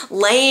Stitch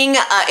laying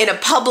in a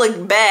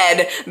public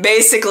bed,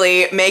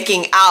 basically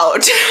making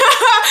out.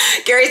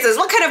 Gary says,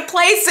 "What kind of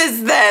place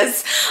is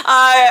this?"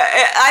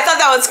 I thought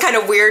that was kind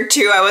of weird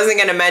too. I wasn't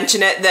going to mention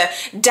it. The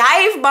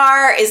dive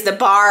bar is the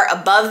bar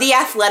above the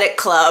athletic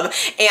club,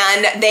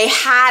 and they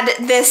had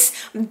this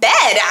bed.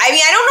 I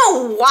mean, I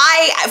don't know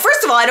why.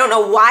 First of all, I don't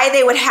know why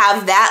they would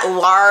have that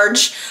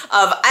large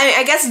of,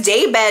 I guess,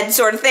 day bed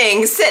sort of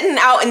thing sitting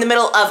out in the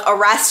middle of a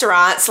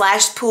restaurant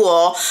 /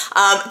 pool,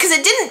 because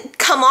it didn't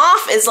come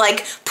off as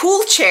like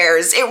pool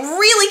chairs. It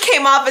really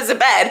came off as a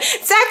bed.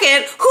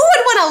 Second, who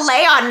would want to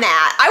lay on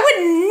that? I would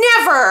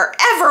never,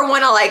 ever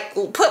want to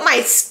like put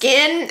my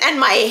skin and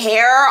my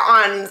hair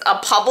on a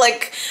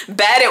public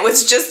bed. It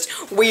was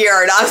just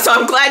weird. So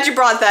I'm glad you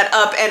brought that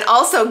up. And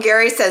also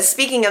Gary says,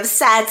 speaking of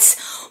sets,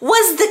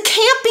 was the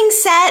camping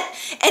set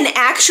an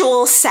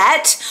actual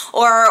set,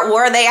 or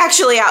were they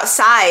actually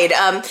outside?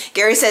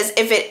 Gary says,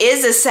 if it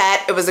is a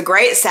set, it was a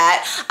great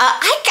set.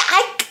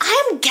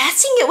 I'm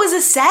guessing it was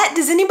a set.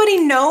 Does anybody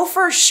know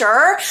for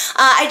sure?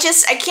 I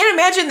can't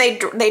imagine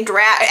they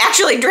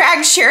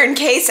dragged Sharon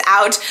Case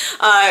out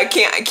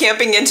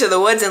camping into the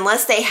woods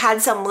unless they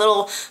had some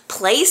little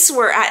place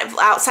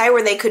outside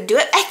where they could do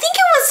it. I think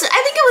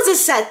it was a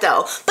set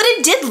though, but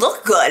it did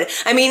look good.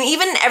 I mean,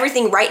 even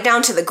everything right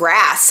down to the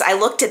grass. I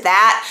looked at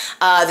that.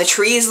 The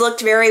trees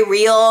looked very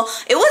real.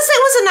 It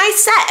was a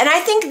nice set, and I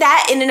think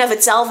that in and of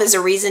itself is a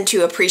reason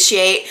to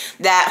appreciate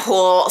that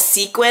whole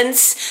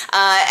sequence.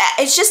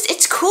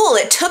 It's cool.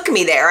 It took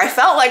me there. I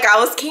felt like I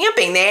was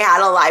camping. They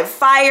had a live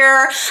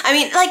fire. I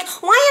mean, like,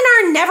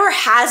 Y&R never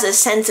has a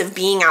sense of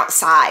being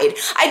outside.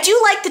 I do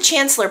like the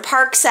Chancellor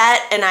Park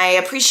set, and I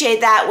appreciate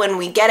that when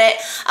we get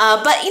it.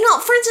 But, you know,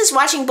 for instance,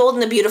 watching Bold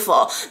and the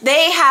Beautiful,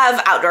 they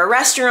have outdoor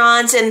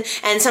restaurants,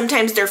 and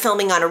sometimes they're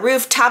filming on a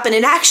rooftop, and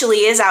it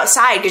actually is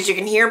outside because you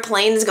can hear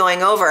planes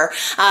going over.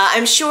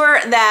 I'm sure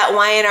that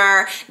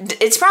Y&R,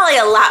 it's probably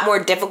a lot more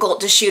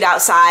difficult to shoot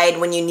outside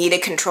when you need a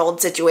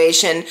controlled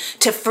situation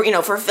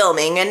for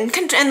filming and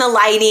the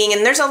lighting,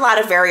 and there's a lot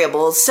of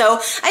variables. So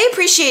I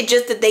appreciate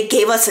just that they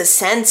gave us a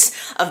sense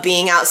of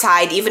being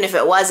outside, even if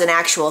it was an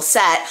actual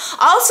set.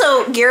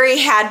 Also, Gary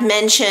had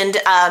mentioned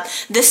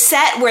the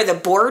set where the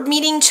board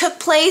meeting took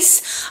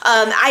place.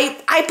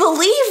 I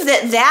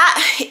believe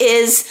that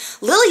is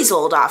Lily's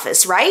old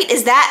office, right?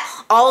 Is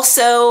that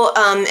also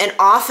an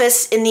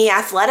office in the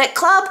athletic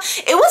club?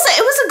 It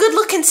was a good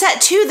looking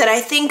set too that I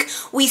think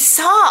we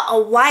saw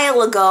a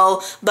while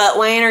ago, but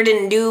Y&R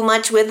didn't do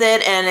much with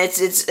it, and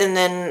and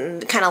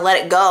then kind of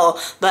let it go.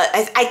 But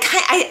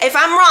if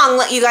I'm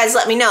wrong, you guys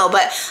let me know.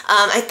 But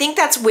I think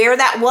that's where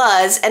that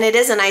was, and it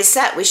is a nice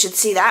set. We should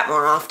see that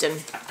more often.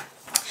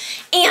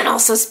 And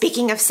also,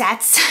 speaking of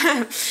sets,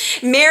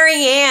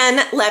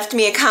 Marianne left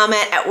me a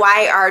comment at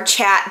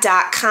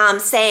yrchat.com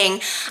saying,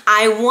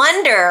 I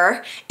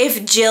wonder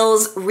if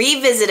Jill's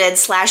revisited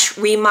 /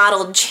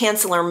 remodeled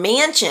Chancellor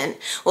Mansion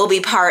will be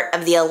part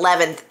of the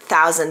 11th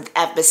 11,000th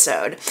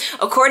episode.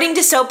 According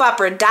to Soap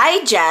Opera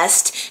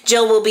Digest,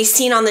 Jill will be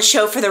seen on the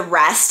show for the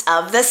rest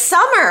of the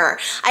summer.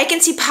 I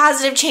can see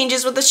positive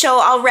changes with the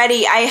show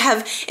already. I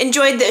have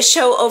enjoyed the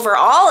show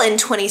overall in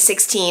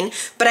 2016,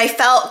 but I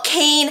felt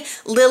Kane,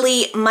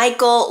 Lily,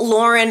 Michael,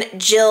 Lauren,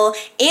 Jill,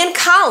 and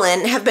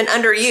Colin have been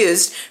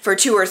underused for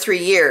 2 or 3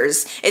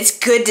 years. It's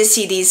good to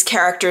see these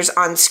characters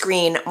on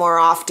screen more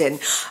often.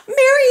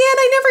 Marianne,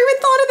 I never even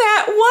thought of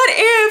that. What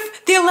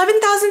if the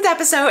 11,000th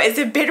episode is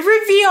a big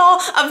reveal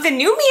of the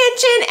new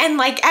mansion and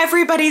like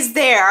everybody's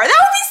there? That would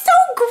be so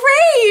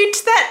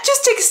great. That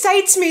just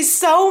excites me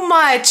so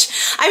much.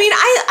 I mean,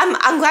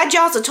 I'm glad you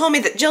also told me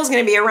that Jill's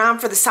going to be around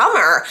for the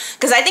summer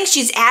because I think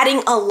she's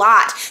adding a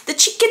lot.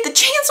 Get the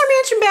Chancellor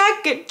Mansion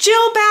back, get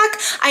Jill back.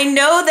 I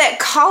know that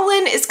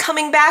Colin is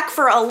coming back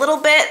for a little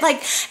bit.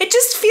 Like, it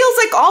just feels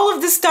like all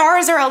of the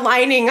stars are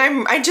aligning.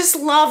 I just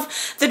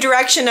love the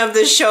direction of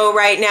the show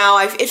right now.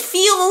 It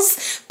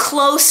feels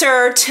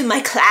closer to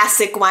my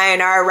classic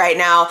YNR right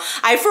now.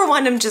 I, for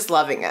one, am just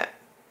loving it.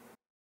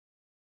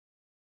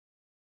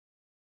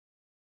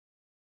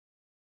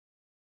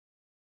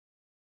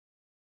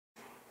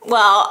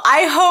 Well,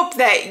 I hope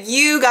that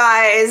you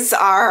guys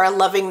are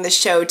loving the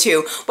show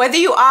too. Whether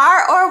you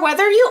are or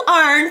whether you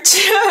aren't,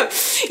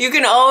 you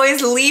can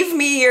always leave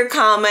me your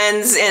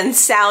comments and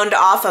sound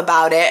off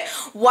about it.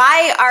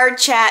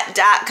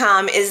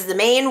 YRChat.com is the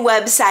main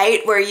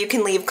website where you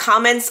can leave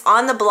comments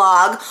on the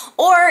blog,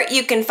 or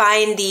you can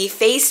find the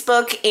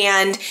Facebook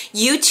and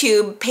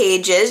YouTube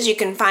pages. You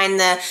can find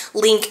the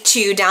link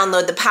to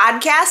download the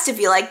podcast if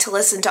you like to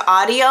listen to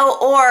audio,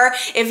 or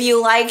if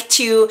you like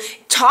to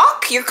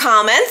talk your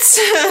comments,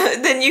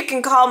 then you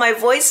can call my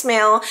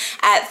voicemail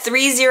at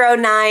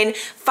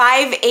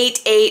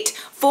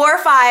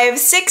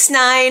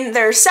 309-588-4569.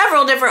 There are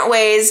several different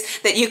ways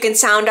that you can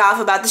sound off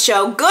about the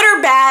show, good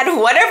or bad,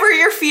 whatever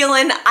you're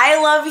feeling.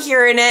 I love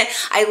hearing it.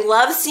 I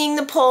love seeing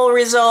the poll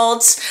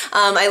results.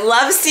 I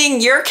love seeing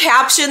your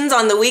captions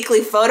on the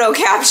weekly photo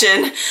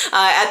caption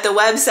at the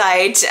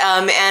website.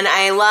 And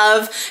I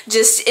love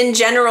just in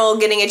general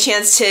getting a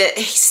chance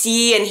to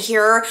see and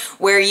hear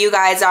where you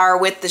guys are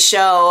with the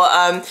show.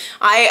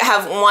 I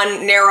have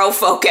one narrow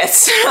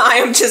focus.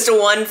 I am just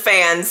one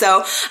fan.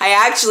 So I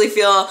actually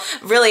feel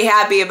really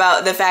happy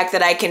about the fact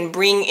that I can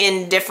bring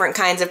in different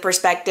kinds of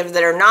perspectives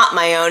that are not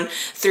my own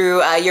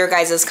through your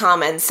guys'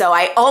 comments. So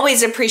I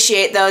always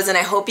appreciate those, and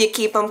I hope you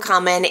keep them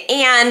coming.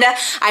 And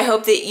I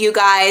hope that you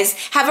guys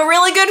have a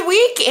really good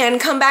week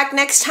and come back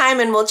next time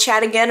and we'll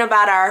chat again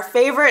about our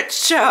favorite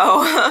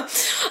show.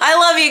 I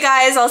love you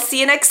guys. I'll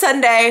see you next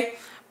Sunday.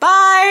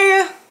 Bye.